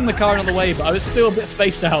 We were soon in the car and on the way, but I was still a bit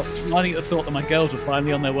spaced out, smiling at the thought that my girls were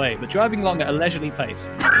finally on their way, but driving along at a leisurely pace.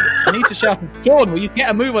 Anita shouted, Sean, will you get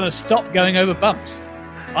a move on and stop going over bumps?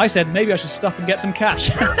 I said maybe I should stop and get some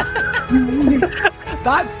cash.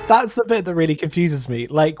 That's the bit that really confuses me.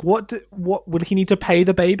 What would he need to pay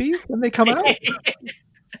the babies when they come out?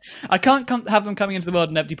 I can't have them coming into the world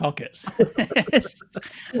in empty pockets.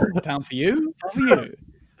 Pound for you, pound for you.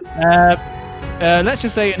 Let's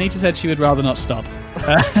just say Anita said she would rather not stop.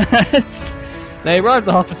 They arrived at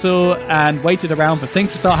the hospital and waited around for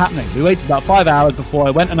things to start happening. We waited about 5 hours before I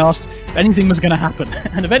went and asked if anything was going to happen.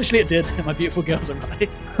 And eventually it did. My beautiful girls arrived.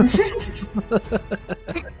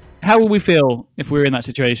 How will we feel if we were in that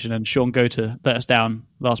situation and Sean Goater let us down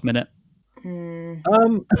last minute? I'm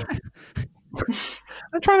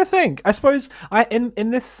trying to think. I suppose in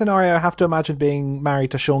this scenario, I have to imagine being married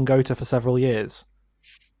to Sean Goater for several years.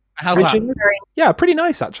 How's that? Yeah, pretty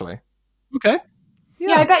nice, actually. Okay.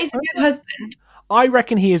 Yeah, I bet he's a good husband. I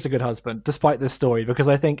reckon he is a good husband, despite this story, because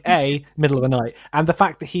I think middle of the night, and the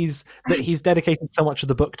fact that he's dedicated so much of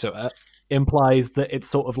the book to it implies that it's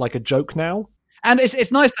sort of like a joke now. And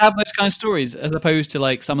it's nice to have those kind of stories, as opposed to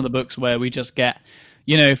like some of the books where we just get,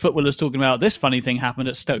 footballers talking about this funny thing happened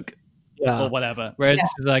at Stoke, or whatever. Whereas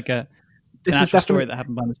this is like an actual story that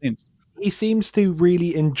happened behind the scenes. He seems to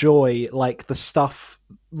really enjoy like the stuff,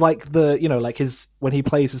 like his when he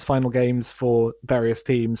plays his final games for various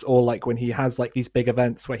teams, or like when he has like these big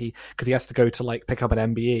events where because he has to go to like pick up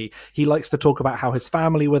an MBE. He likes to talk about how his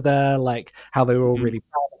family were there, like how they were all really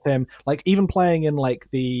proud of him. Like even playing in like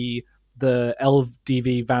the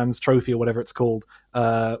LDV Vans Trophy or whatever it's called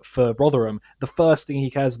for Rotherham, the first thing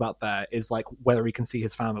he cares about there is like whether he can see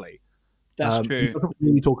his family. That's true. He doesn't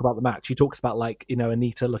really talk about the match. He talks about like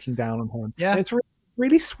Anita looking down on him. Yeah, and it's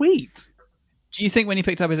really sweet. Do you think when he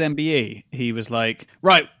picked up his MBE, he was like,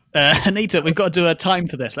 right, Anita, we've got to do a time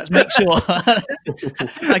for this. Let's make sure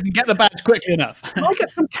I can get the badge quickly enough. Can I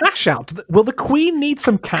get some cash out? Will the Queen need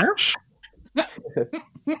some cash?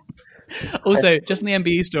 Also, just in the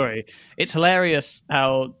MBE story, it's hilarious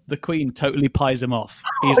how the Queen totally pies him off.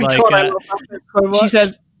 He's she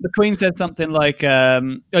says, the Queen said something like,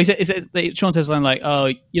 Sean says something like,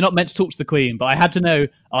 oh, you're not meant to talk to the Queen, but I had to know,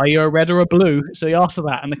 are you a red or a blue? So he asked her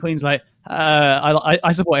that, and the Queen's like,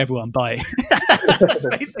 I support everyone, bye. That's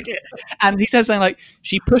basically it. And he says something like,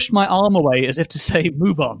 she pushed my arm away as if to say,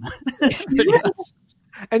 move on.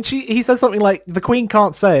 And he says something like, the Queen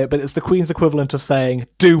can't say it, but it's the Queen's equivalent of saying,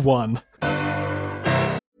 do one.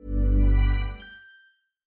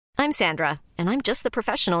 I'm Sandra, and I'm just the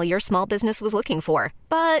professional your small business was looking for.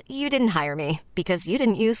 But you didn't hire me because you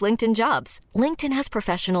didn't use LinkedIn Jobs. LinkedIn has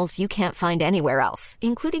professionals you can't find anywhere else,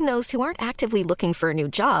 including those who aren't actively looking for a new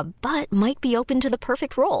job, but might be open to the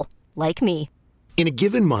perfect role, like me. In a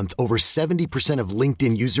given month, over 70% of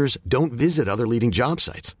LinkedIn users don't visit other leading job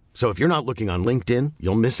sites. So if you're not looking on LinkedIn,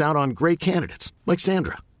 you'll miss out on great candidates like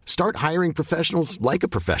Sandra. Start hiring professionals like a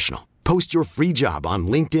professional. Post your free job on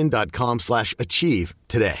linkedin.com/achieve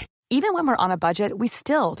today. Even when we're on a budget, we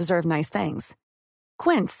still deserve nice things.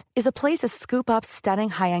 Quince is a place to scoop up stunning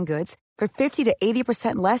high-end goods for 50 to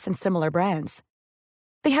 80% less than similar brands.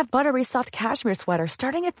 They have buttery soft cashmere sweaters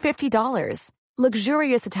starting at $50,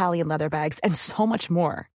 luxurious Italian leather bags, and so much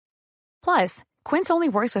more. Plus, Quince only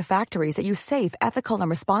works with factories that use safe, ethical, and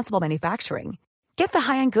responsible manufacturing. Get the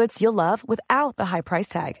high-end goods you'll love without the high price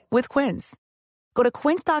tag with Quince. Go to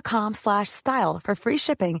quince.com/style for free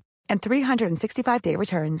shipping and 365-day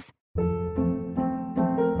returns.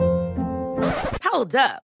 Hold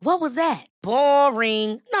up. What was that?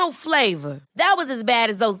 Boring. No flavor. That was as bad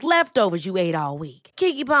as those leftovers you ate all week.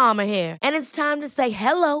 Keke Palmer here, and it's time to say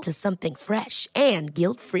hello to something fresh and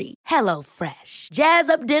guilt-free. Hello Fresh. Jazz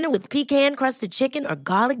up dinner with pecan-crusted chicken or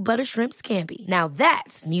garlic butter shrimp scampi. Now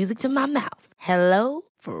that's music to my mouth. Hello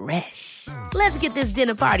Fresh. Let's get this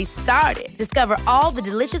dinner party started. Discover all the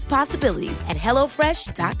delicious possibilities at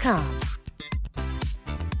HelloFresh.com.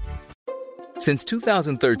 Since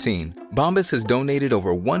 2013, Bombas has donated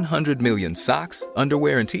over 100 million socks,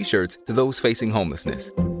 underwear, and T-shirts to those facing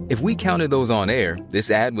homelessness. If we counted those on air,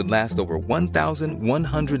 this ad would last over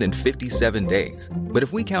 1,157 days. But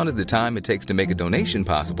if we counted the time it takes to make a donation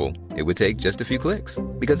possible, it would take just a few clicks.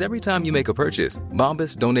 Because every time you make a purchase,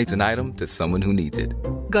 Bombas donates an item to someone who needs it.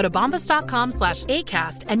 Go to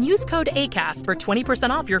bombas.com/ACAST and use code ACAST for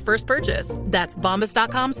 20% off your first purchase. That's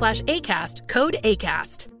bombas.com/ACAST, code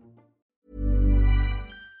ACAST.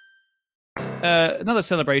 Another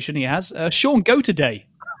celebration he has, Sean Goater Day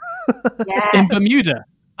in Bermuda.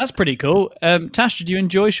 That's pretty cool. Tash, did you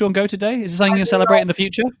enjoy Sean Goater Day? Is this something you can celebrate in the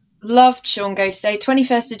future? Loved Sean Goater Day.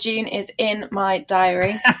 21st of June is in my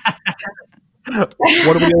diary. What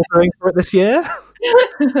are we all doing for it this year?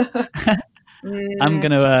 I'm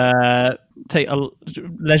going to take a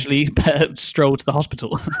leisurely stroll to the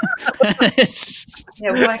hospital.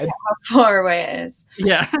 Yeah, work out how far away it is.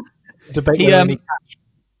 Yeah. Debate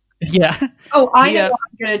Yeah. Oh, I know what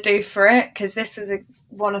I'm going to do for it, because this was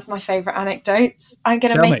one of my favourite anecdotes. I'm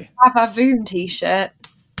going to make a Vavoom t-shirt.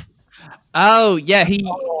 Oh, yeah. He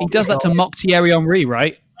does that to mock Thierry Henry,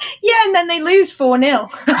 right? Yeah, and then they lose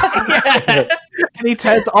 4-0. And he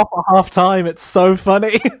turns off at half time. It's so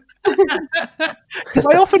funny. Because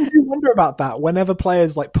I often do wonder about that whenever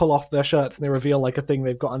players like pull off their shirts and they reveal like a thing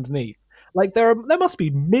they've got underneath. Like there must be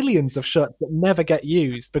millions of shirts that never get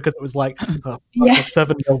used because it was like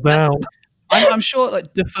 7-0 down. I'm sure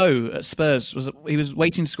like Defoe at Spurs was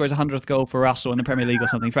waiting to score his 100th goal for Russell in the Premier League or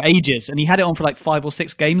something for ages, and he had it on for like 5 or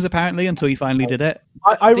 6 games apparently until he finally did it.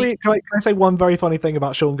 Can I say one very funny thing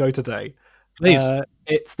about Sean Go Today? Please.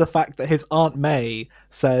 It's the fact that his Aunt May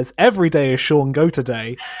says every day is Sean Go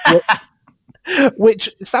Today,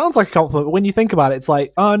 which sounds like a compliment, but when you think about it, it's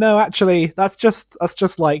like, oh no, actually, that's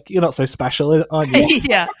just like you're not so special, aren't you?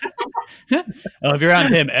 Yeah. Oh, if you're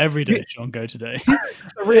around him every day, Sean Go Today.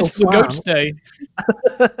 It's the Goat Day.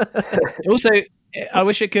 Also, I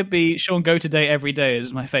wish it could be Sean Go Today every day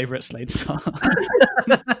is my favourite Slade song.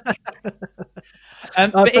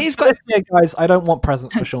 But it is quite... guys, I don't want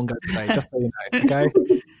presents for Sean Go Today, just so you know,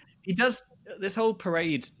 okay? He does this whole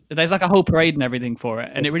parade. There's like a whole parade and everything for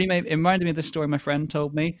it, and it reminded me of this story my friend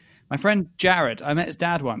told me. My friend Jared, I met his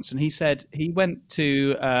dad once, and he said he went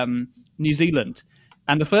to New Zealand,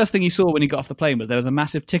 and the first thing he saw when he got off the plane was there was a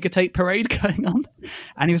massive ticker tape parade going on,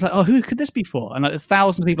 and he was like, "Oh, who could this be for?" And like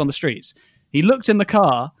thousands of people on the streets. He looked in the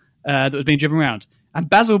car that was being driven around, and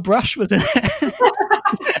Basil Brush was in it.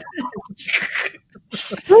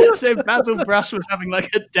 So Basil Brush was having like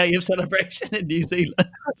a day of celebration in New Zealand.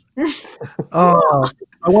 Oh,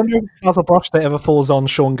 I wonder if Basil Brush Day ever falls on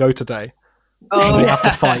Sean Go Today. Oh, they have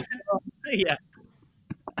to fight. Yeah.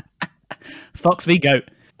 Fox v Goat.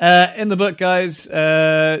 In the book, guys,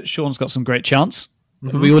 Sean's got some great chants.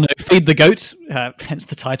 Mm-hmm. We all know Feed the Goat, hence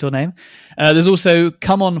the title name. There's also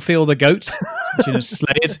Come On Feel the Goat, to the tune of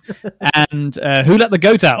Slade, and Who Let the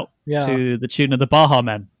Goat Out, to the tune of the Baha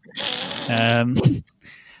Men.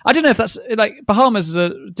 I don't know if that's like Bahamas is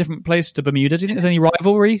a different place to Bermuda. Do you think there's any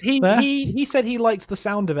rivalry there? He said he liked the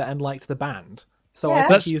sound of it and liked the band. So I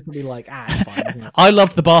think he's gonna be like, it's fine. I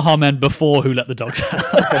loved the Baha Men before Who Let the Dogs Out.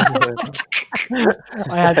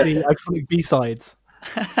 I had the iconic B-sides.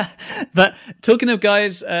 But talking of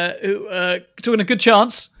guys who talking of good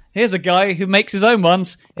chance, here's a guy who makes his own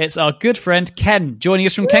ones. It's our good friend Ken, joining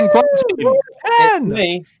us from Ken Quarantine. Ken! It's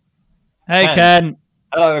me. Hey, Ken.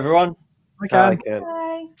 Hello, everyone. Hi, Ken.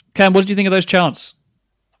 Hi. Ken, what did you think of those chants?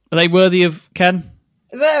 Are they worthy of Ken?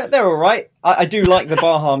 They're all right. I do like the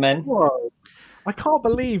Baha Men. Whoa. I can't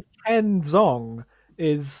believe Ken Zong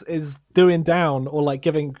is doing down or like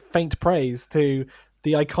giving faint praise to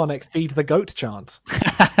the iconic Feed the Goat chant.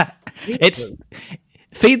 It's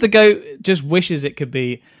Feed the Goat just wishes it could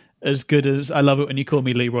be as good as I Love It When You Call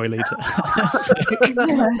Me Leroy Lita.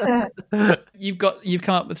 You've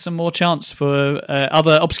come up with some more chants for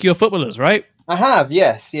other obscure footballers, right? I have,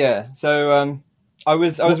 yes, yeah. So I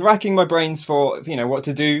was racking my brains for what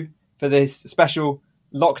to do for this special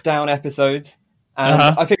lockdown episodes, and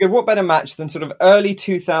I figured what better match than sort of early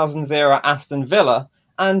 2000s era Aston Villa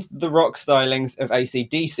and the rock stylings of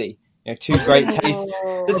AC/DC. Two great tastes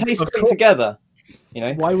that taste great together.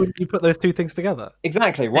 Why wouldn't you put those two things together?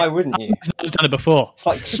 Exactly. Why wouldn't you? I've done it before. It's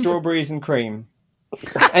like strawberries and cream.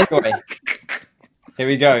 Anyway, here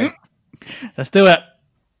we go. Let's do it.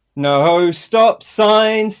 No stop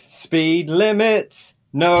signs, speed limits.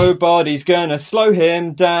 Nobody's gonna slow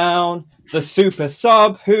him down. The super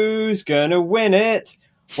sub, who's gonna win it?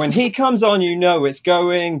 When he comes on, it's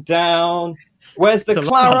going down. Where's the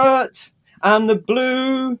claret and the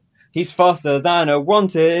blue? He's faster than a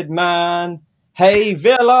wanted man. Hey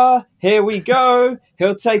Villa, here we go.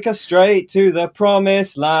 He'll take us straight to the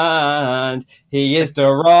promised land. He is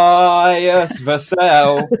Darius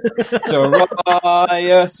Vassell.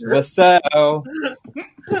 Darius Vassell.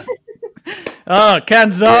 Oh,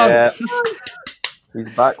 Ken's on. Yeah. He's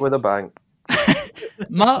back with a bang.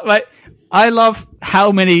 I love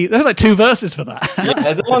how many. There's like 2 verses for that. Yeah,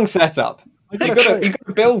 there's a long setup. You've got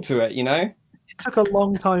to build to it, It took a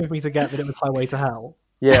long time for me to get that it was Highway to Hell.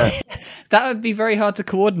 Yeah. That would be very hard to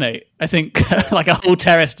coordinate, I think, like a whole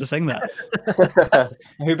terrace to sing that.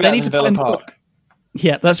 Who better than Villa Park?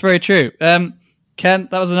 Yeah, that's very true. Ken,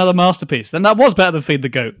 that was another masterpiece. Then that was better than Feed the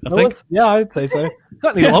Goat, I think. Yeah, I'd say so.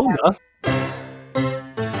 Certainly longer.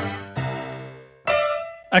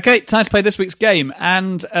 Okay, time to play this week's game.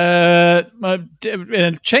 And in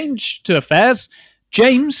a change to affairs,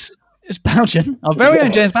 James Bougen, our very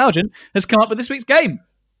own James Bougen, has come up with this week's game.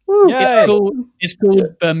 It's called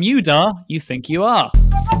Bermuda, You Think You Are.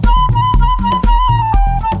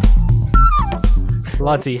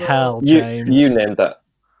 Bloody hell, James. You named that.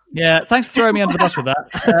 Yeah, thanks for throwing me under the bus with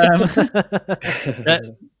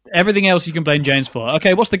that. Everything else you can blame James for.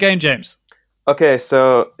 Okay, what's the game, James? Okay,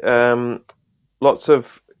 so lots of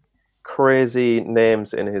crazy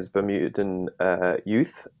names in his Bermudan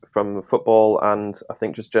youth from football and I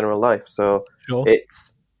think just general life. So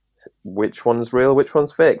it's which one's real, which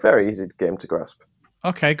one's fake. Very easy game to grasp.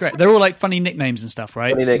 Okay, great. They're all like funny nicknames and stuff,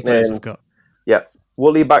 right? Funny nicknames. Yeah.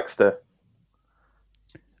 Wooly Baxter.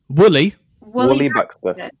 Wooly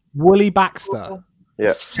Baxter. Wooly Baxter.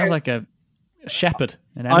 Yeah. Sounds like a shepherd.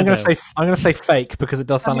 I'm gonna say fake because it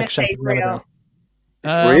does sound like shepherd. Real.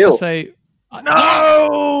 I'm gonna say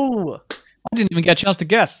no. I didn't even get a chance to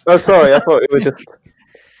guess. Oh, sorry. I thought it was just.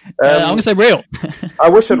 I'm gonna say real. I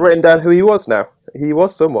wish I'd written down who he was. Now he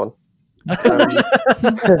was someone.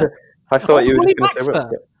 I thought you were just going to say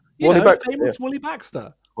real. Yeah. Wooly Baxter. Famous Wooly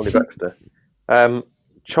Baxter. Wooly Baxter.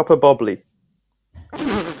 Chopper Bobley.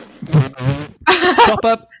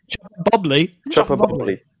 Chopper Bobley. Chopper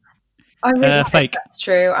Bobley. Fake. That's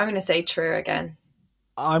true. I'm going to say true again.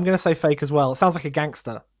 I'm going to say fake as well. It sounds like a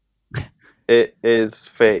gangster. It is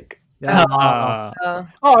fake. Yeah.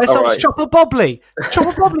 It sounds like Chopper Bobley.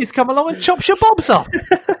 Chopper Bobley's come along and chops your bobs off.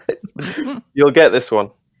 You'll get this one.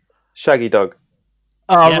 Shaggy Dog.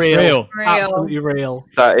 Oh, yes, real. Absolutely real.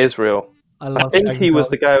 That is real. I think he was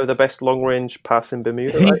the guy with the best long-range pass in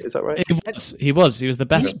Bermuda, right? Is that right? He was the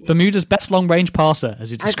best Bermuda's best long-range passer, as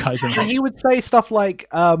he describes him. He would say stuff like,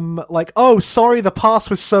 "Oh, sorry, the pass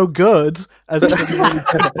was so good." As if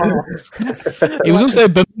he was also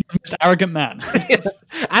Bermuda's most arrogant man,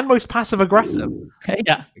 and most passive-aggressive.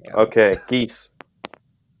 Yeah. Okay, Geese.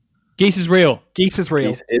 Geese is real. Geese is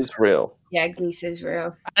real. Geese is real. Yeah, Geese is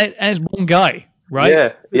real. And it's one guy.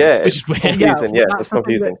 Right? Yeah. Which is weird. Confusing. Yeah, that's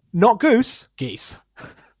confusing. Not goose, geese.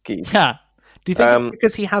 Geese. Yeah. Do you think it's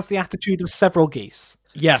because he has the attitude of several geese?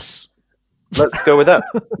 Yes. Let's go with that.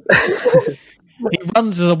 He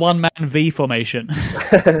runs as a one-man V formation.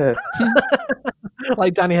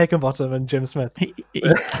 Like Danny Hickenbottom and Jim Smith.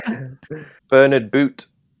 Bernard Boot.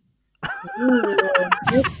 Ooh,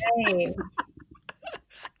 good name.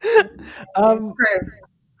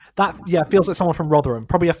 That feels like someone from Rotherham,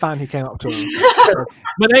 probably a fan who came up to him.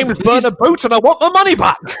 My name is Bernard Boot, and I want my money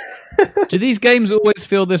back. Do these games always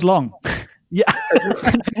feel this long? Yeah,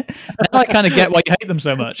 now I kind of get why you hate them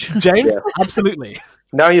so much, James. Absolutely.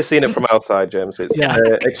 Now you're seeing it from outside, James. It's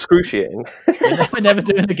excruciating. We're never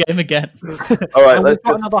doing the game again. All right, we've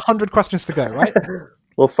got another 100 questions to go. Right?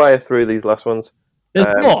 We'll fire through these last ones. There's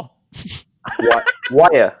more.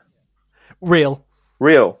 Wire. Real.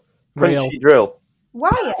 Punchy drill.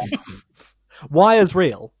 Wire. Wire's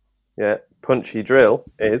real. Yeah. Punchy drill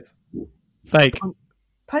is fake.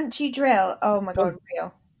 Punchy drill. Oh my god,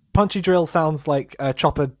 real. Punchy drill sounds like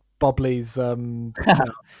Chopper Bobley's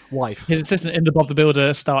wife. His assistant in the Bob the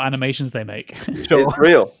Builder style animations they make. Sure. It's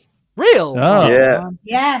real. Real. Oh. Yeah.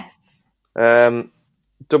 Yes.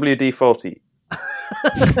 WD-40.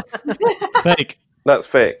 Fake. That's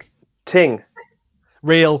fake. Ting.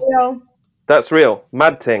 Real. That's real.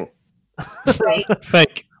 Mad Ting.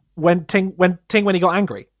 Fake. When he got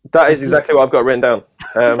angry. That is exactly what I've got written down.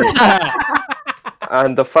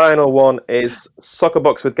 And the final one is Soccer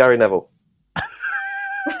Box with Gary Neville.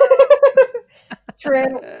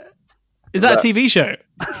 True. Is that a TV show?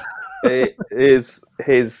 It is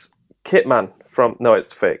his Kitman from. No,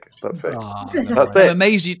 it's fake. That's fake. That's it. I'm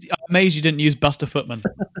amazed you didn't use Buster Footman.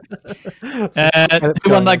 Who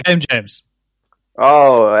won that game, James?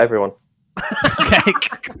 Oh, everyone. Okay.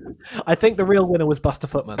 I think the real winner was Buster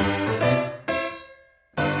Footman.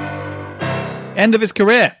 End of his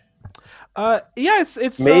career.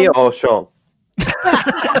 It's me or Sean. That's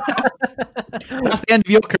the end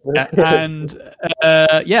of your career. And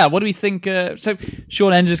what do we think? So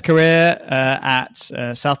Sean ends his career at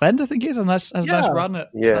Southend, I think he is. Has a nice run at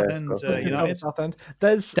Southend United. Southend.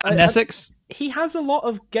 Down in Essex. He has a lot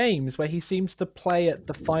of games where he seems to play at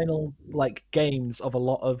the final games of a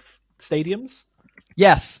lot of stadiums.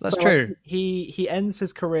 Yes, that's true. He ends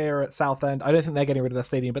his career at Southend. I don't think they're getting rid of their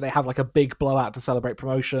stadium, but they have a big blowout to celebrate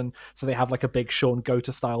promotion. So they have a big Sean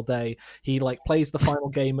Gota style day. He plays the final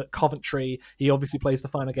game at Coventry. He obviously plays the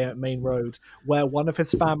final game at Main Road, where one of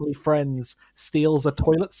his family friends steals a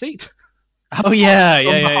toilet seat. Oh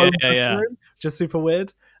yeah. Just super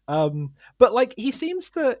weird. But he seems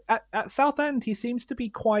to at Southend. He seems to be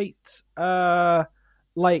quite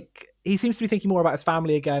he seems to be thinking more about his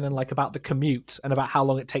family again and about the commute and about how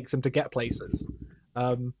long it takes him to get places.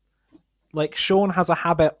 Sean has a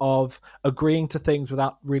habit of agreeing to things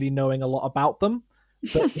without really knowing a lot about them.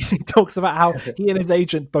 But he talks about how he and his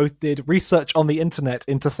agent both did research on the internet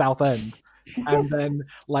into Southend and then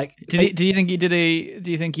like, do you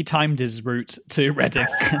think he timed his route to Reading?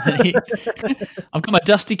 I've got my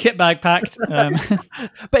dusty kit bag packed.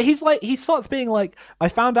 But he starts being like, I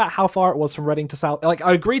found out how far it was from Reading to South. Like,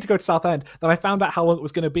 I agreed to go to Southend, then I found out how long it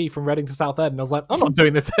was going to be from Reading to Southend, and I was like, I'm not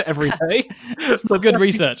doing this every day. It's not good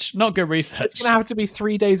research. Not good research. It's going to have to be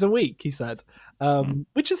 3 days a week, he said,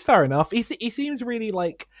 which is fair enough. He seems really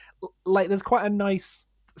like there's quite a nice.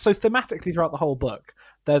 So thematically throughout the whole book,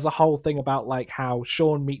 there's a whole thing about like how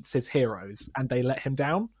Sean meets his heroes and they let him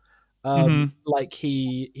down. Like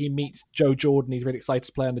he meets Joe Jordan. He's really excited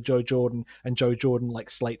to play under Joe Jordan, and Joe Jordan like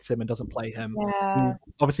slates him and doesn't play him. Yeah.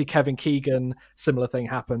 Obviously, Kevin Keegan, similar thing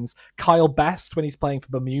happens. Kyle Best, when he's playing for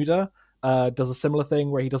Bermuda, does a similar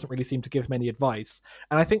thing where he doesn't really seem to give him any advice.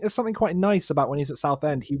 And I think there's something quite nice about when he's at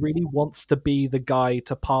Southend. He really wants to be the guy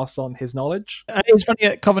to pass on his knowledge. It's funny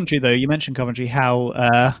at Coventry, though. You mentioned Coventry,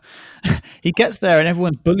 how he gets there and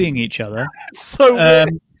everyone's bullying each other. So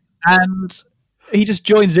weird. And he just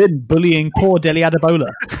joins in bullying poor Dele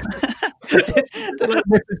Adebola.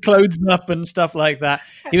 With his clothes up and stuff like that.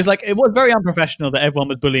 He was like, it was very unprofessional that everyone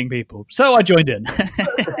was bullying people, so I joined in.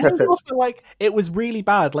 It was also like, it was really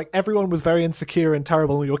bad. Like, everyone was very insecure and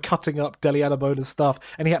terrible when you were cutting up Dele Adebola's stuff,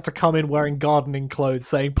 and he had to come in wearing gardening clothes,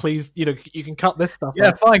 saying, "Please, you can cut this stuff." Yeah,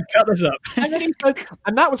 up. fine, cut this up. And then he said,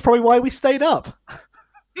 and that was probably why we stayed up.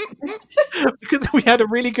 Because we had a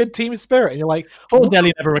really good team spirit, and you're like, poor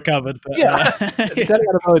Dele never recovered. But, yeah, Dele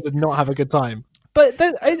Adebola did not have a good time. But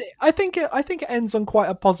then, I think it ends on quite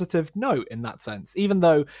a positive note in that sense. Even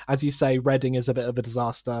though, as you say, Reading is a bit of a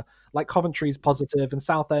disaster. Like, Coventry's positive, and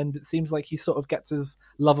Southend, it seems like he sort of gets his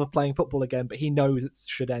love of playing football again, but he knows it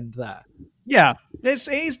should end there. Yeah, it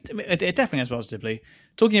definitely ends positively.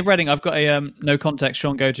 Talking of Reading, I've got a no context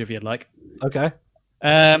Sean Goja if you'd like. Okay.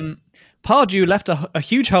 Pardew left a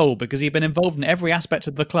huge hole because he'd been involved in every aspect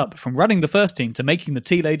of the club, from running the first team to making the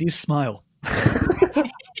tea ladies smile.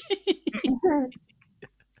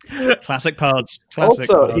 Classic Pards.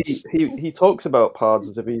 Pards. He talks about Pards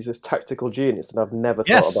as if he's this tactical genius, and I've never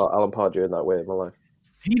thought about Alan Pardew in that way in my life.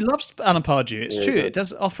 He loves Alan Pardew. It's true. It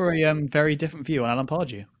does offer a very different view on Alan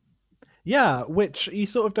Pardew. Yeah, which you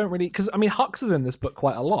sort of don't really... Because, I mean, Hux is in this book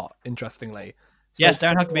quite a lot, interestingly. So, yes,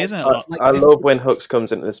 Darren Huckabee isn't it a lot? I love when Hux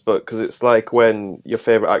comes into this book, because it's like when your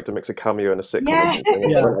favourite actor makes a cameo in a sitcom. Yeah.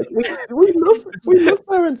 Like, we love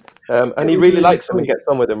Darren. And he really likes him and gets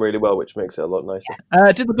on with him really well, which makes it a lot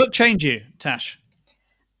nicer. Did the book change you, Tash?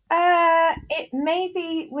 It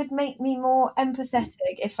maybe would make me more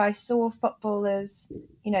empathetic if I saw footballers,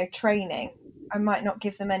 training. I might not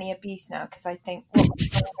give them any abuse now, because I think, what am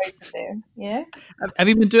I going to do? Yeah. Have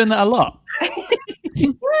you been doing that a lot?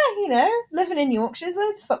 Yeah, living in Yorkshire, there's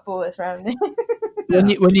loads of footballers around me.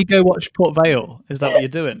 When you go watch Port Vale, is that what you're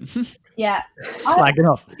doing? Yeah. Slagging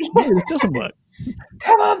off. No, this doesn't work.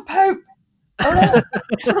 Come on, Pope!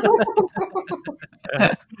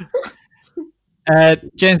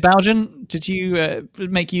 James Baljan, did you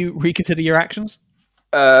make you reconsider your actions?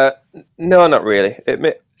 No, not really.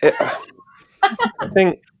 I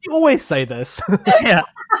think you always say this. Yeah.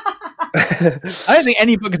 I don't think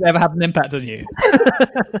any book has ever had an impact on you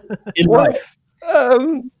in life.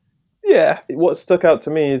 Yeah. What stuck out to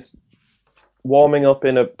me is warming up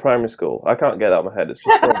in a primary school. I can't get that out of my head. It's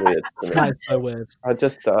just so weird. That's so weird.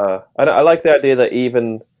 I like the idea that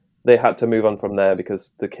even they had to move on from there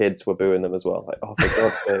because the kids were booing them as well. Like, oh, for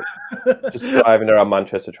God's sake. Just driving around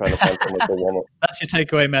Manchester trying to find someone to warm up. That's your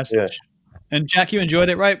takeaway message. Yeah. And Jack, you enjoyed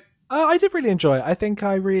it, right? I did really enjoy it. I think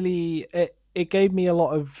it gave me a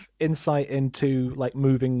lot of insight into like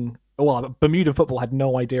moving. Well, Bermuda football had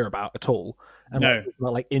no idea about at all. And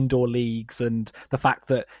like indoor leagues and the fact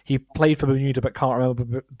that he played for Bermuda but can't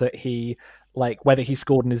remember that he whether he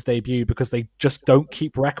scored in his debut because they just don't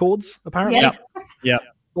keep records apparently. Yeah.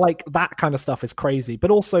 Like that kind of stuff is crazy.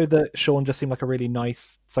 But also that Sean just seemed like a really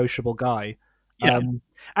nice, sociable guy. Yeah.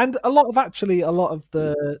 And a lot of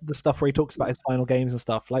the stuff where he talks about his final games and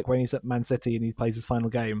stuff, like when he's at Man City and he plays his final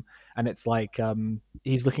game, and it's like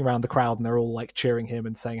he's looking around the crowd and they're all like cheering him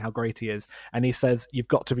and saying how great he is, and he says, "You've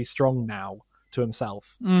got to be strong now," to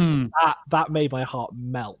himself. That made my heart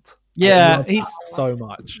melt. Yeah, he's so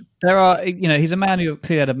much. There are, he's a man who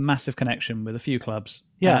clearly had a massive connection with a few clubs.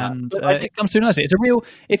 Yeah, and it comes through nicely. It's a real.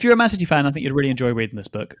 If you're a Man City fan, I think you'd really enjoy reading this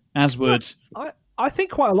book. As would I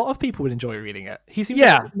think quite a lot of people would enjoy reading it. He seems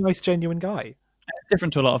like a nice, genuine guy. It's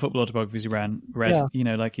different to a lot of football autobiographies he read.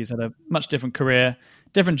 Yeah. Like he's had a much different career,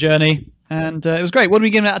 different journey, and it was great. What do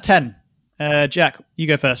we give it out of 10? Jack, you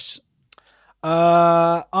go first.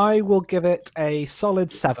 I will give it a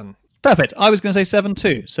solid 7. Perfect. I was going to say 7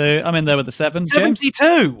 too, so I'm in there with the 7.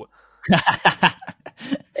 72!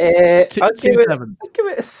 I'll give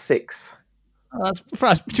it a 6.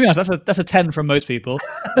 To be honest, that's a 10 from most people.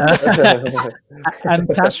 And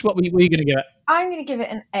Tash, what were you going to give it? I'm going to give it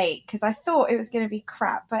an 8 because I thought it was going to be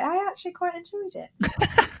crap, but I actually quite enjoyed it.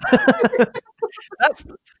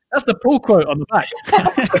 That's the pull quote on the back.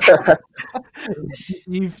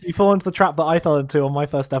 You fall into the trap that I fell into on my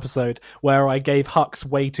first episode, where I gave Hux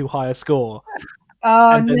way too high a score.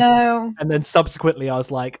 No! And then subsequently, I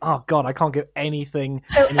was like, "Oh God, I can't give anything."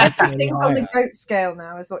 So everything's on the goat scale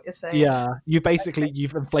now, is what you're saying? Yeah, you've inflated. You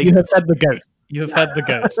have fed the goat. You have fed the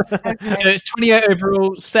goat. Okay. So it's 28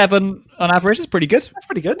 overall, 7 on average. It's pretty good. That's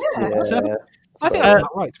pretty good. Yeah. I think that's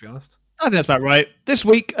about right, to be honest. I think that's about right. This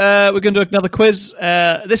week, we're going to do another quiz.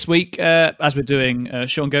 This week, as we're doing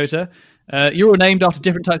Sean Goater, you're all named after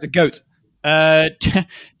different types of goat.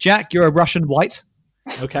 Jack, you're a Russian white.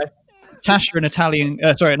 Okay. Tash, you're an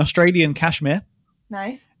an Australian cashmere.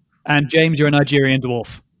 No. And James, you're a Nigerian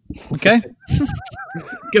dwarf. Okay.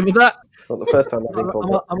 Good with that. Not the first time I've been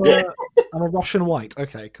called I'm a Russian white.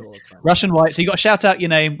 Okay, cool. Russian white. So you got to shout out your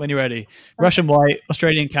name when you're ready. Russian white,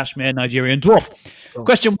 Australian cashmere, Nigerian dwarf. Cool.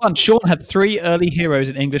 Question 1. Sean had 3 early heroes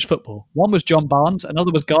in English football. One was John Barnes.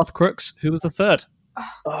 Another was Garth Crooks. Who was the third?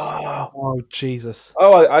 Oh Jesus.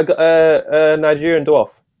 Oh, I got a Nigerian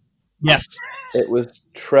dwarf. Yes. It was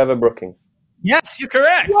Trevor Brooking. Yes, you're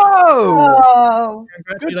correct. Whoa!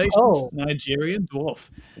 Congratulations, Nigerian dwarf.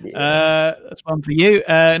 Yeah. That's one for you.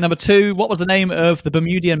 Number 2, what was the name of the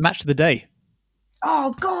Bermudian match of the day?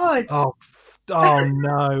 Oh, God. Oh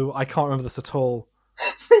no. I can't remember this at all.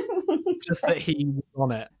 Just that he was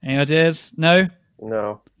on it. Any ideas? No?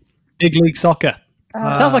 No. Big League Soccer.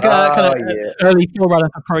 Sounds like a kind of early forerunner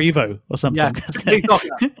for Pro Evo or something. Yeah, Big Soccer.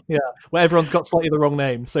 Yeah, where everyone's got slightly the wrong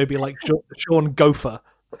name. So it'd be like Sean Gopher.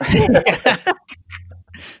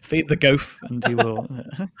 Feed the goaf and he will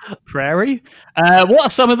prairie. What are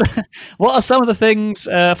some of the things?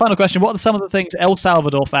 Final question: what are some of the things El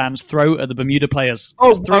Salvador fans throw at the Bermuda players?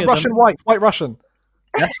 Oh, Russian white Russian.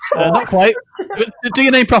 Yes, not quite. Do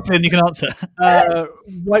your name properly and you can answer.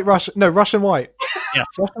 White Russian. No, Russian white. Yes,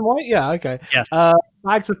 Russian white. Yeah, okay. Yes.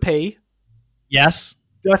 Bags of pee. Yes.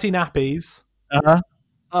 Dirty nappies.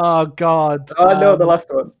 Oh God. Oh, I know the last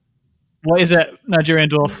one. What is it, Nigerian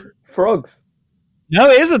dwarf? Frogs. No,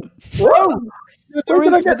 it isn't. Whoa! Where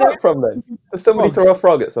did I get that from then? Did somebody throw a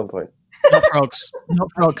frog at some point? Not frogs. Not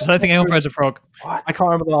frogs. I don't think anyone throws a frog. What? I can't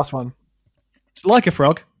remember the last one. It's like a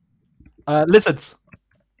frog. Lizards.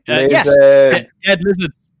 Yes. Dead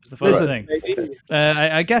lizards is the first thing.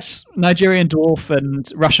 I guess Nigerian dwarf and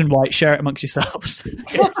Russian white, share it amongst yourselves.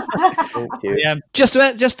 Thank you. Yeah. Just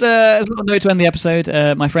as a little note to end the episode,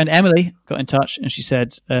 my friend Emily got in touch and she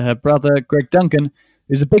said her brother Greg Duncan,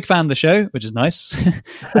 who's a big fan of the show, which is nice.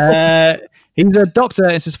 He's a doctor.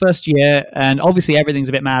 It's his first year, and obviously everything's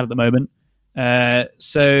a bit mad at the moment.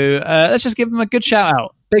 So let's just give him a good shout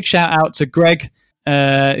out. Big shout out to Greg,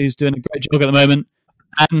 who's doing a great job at the moment,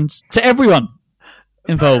 and to everyone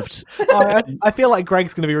involved. I feel like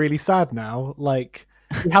Greg's going to be really sad now. Like,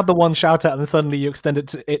 you had the one shout out, and then suddenly you extend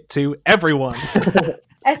it to everyone,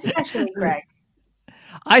 especially Greg.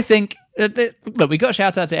 I think look, we got a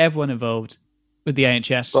shout out to everyone involved with the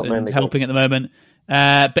AHS and helping at the moment,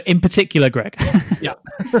 but in particular, Greg. Yeah,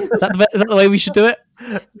 is that the way we should do it?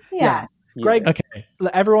 Yeah. Greg. Okay.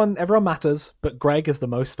 Everyone matters, but Greg is the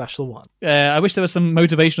most special one. I wish there was some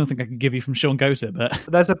motivational thing I could give you from Sean Goater, but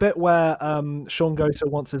there's a bit where Sean Goater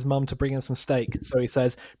wants his mum to bring him some steak, so he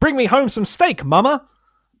says, "Bring me home some steak, mama."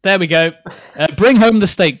 There we go. Bring home the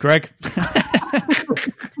steak, Greg.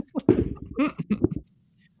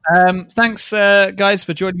 Thanks, guys,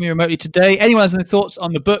 for joining me remotely today. Anyone has any thoughts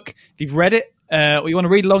on the book? If you've read it, or you want to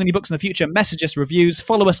read along any books in the future, message us reviews.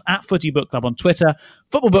 Follow us at Footy Book Club on Twitter,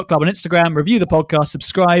 Football Book Club on Instagram. Review the podcast,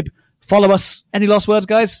 subscribe, follow us. Any last words,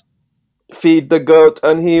 guys? Feed the goat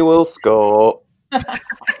and he will score.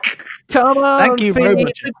 Come on, thank you very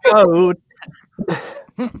much.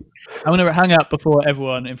 I'm going to hang up before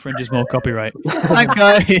everyone infringes more copyright. Thanks,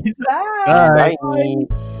 guys. Bye. Bye.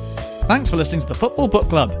 Thanks for listening to the Football Book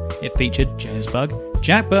Club. It featured James Bugg,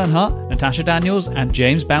 Jack Bernhardt, Natasha Daniels, and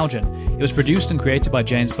James Bowden. It was produced and created by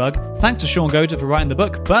James Bugg. Thanks to Sean Goater for writing the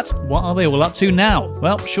book, but what are they all up to now?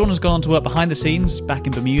 Well, Sean has gone on to work behind the scenes, back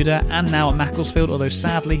in Bermuda, and now at Macclesfield, although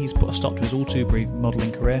sadly he's put a stop to his all too brief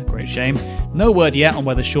modelling career. Great shame. No word yet on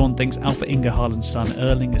whether Sean thinks Alpha Inga Haaland's son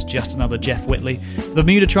Erling is just another Jeff Whitley. The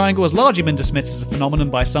Bermuda Triangle has largely been dismissed as a phenomenon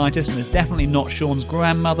by scientists and is definitely not Sean's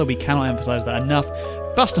grandmother. We cannot emphasise that enough.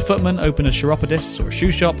 Buster Footman opened a chiropodist's or a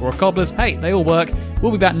shoe shop or a cobbler's. Hey, they all work.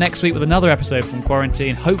 We'll be back next week with another episode from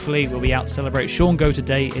quarantine. Hopefully we'll be out to celebrate Sean Goater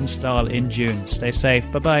Day in style in June. Stay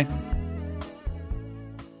safe. Bye-bye.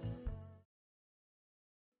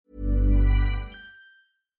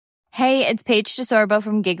 Hey, it's Paige DeSorbo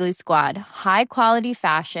from Giggly Squad. High quality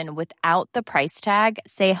fashion without the price tag.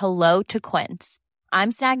 Say hello to Quince.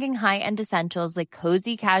 I'm snagging high-end essentials like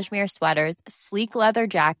cozy cashmere sweaters, sleek leather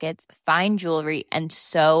jackets, fine jewelry, and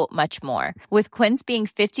so much more. With Quince being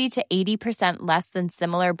 50 to 80% less than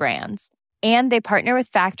similar brands. And they partner with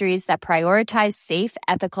factories that prioritize safe,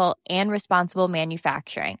 ethical, and responsible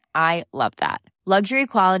manufacturing. I love that. Luxury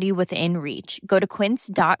quality within reach. Go to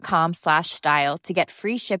quince.com/style to get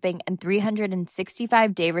free shipping and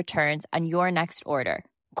 365-day returns on your next order.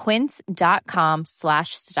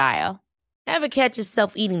 Quince.com/style. Ever catch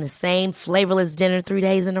yourself eating the same flavorless dinner 3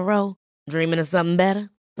 days in a row? Dreaming of something better?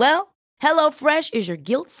 Well, HelloFresh is your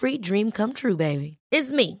guilt-free dream come true, baby.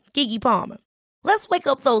 It's me, Keke Palmer. Let's wake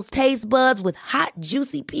up those taste buds with hot,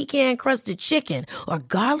 juicy pecan-crusted chicken or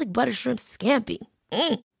garlic butter shrimp scampi.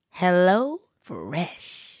 Hello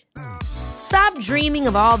Fresh. Stop dreaming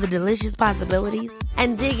of all the delicious possibilities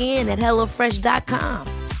and dig in at HelloFresh.com.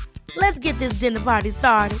 Let's get this dinner party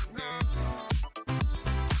started.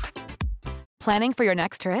 Planning for your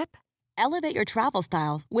next trip? Elevate your travel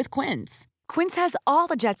style with Quince. Quince has all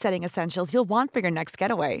the jet-setting essentials you'll want for your next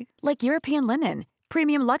getaway, like European linen,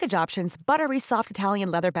 premium luggage options, buttery soft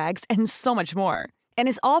Italian leather bags, and so much more. And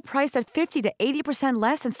is all priced at 50 to 80%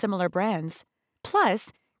 less than similar brands.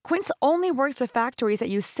 Plus, Quince only works with factories that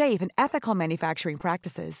use safe and ethical manufacturing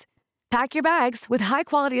practices. Pack your bags with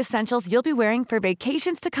high-quality essentials you'll be wearing for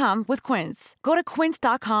vacations to come with Quince. Go to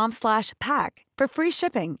quince.com/pack for free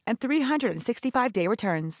shipping and 365-day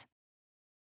returns.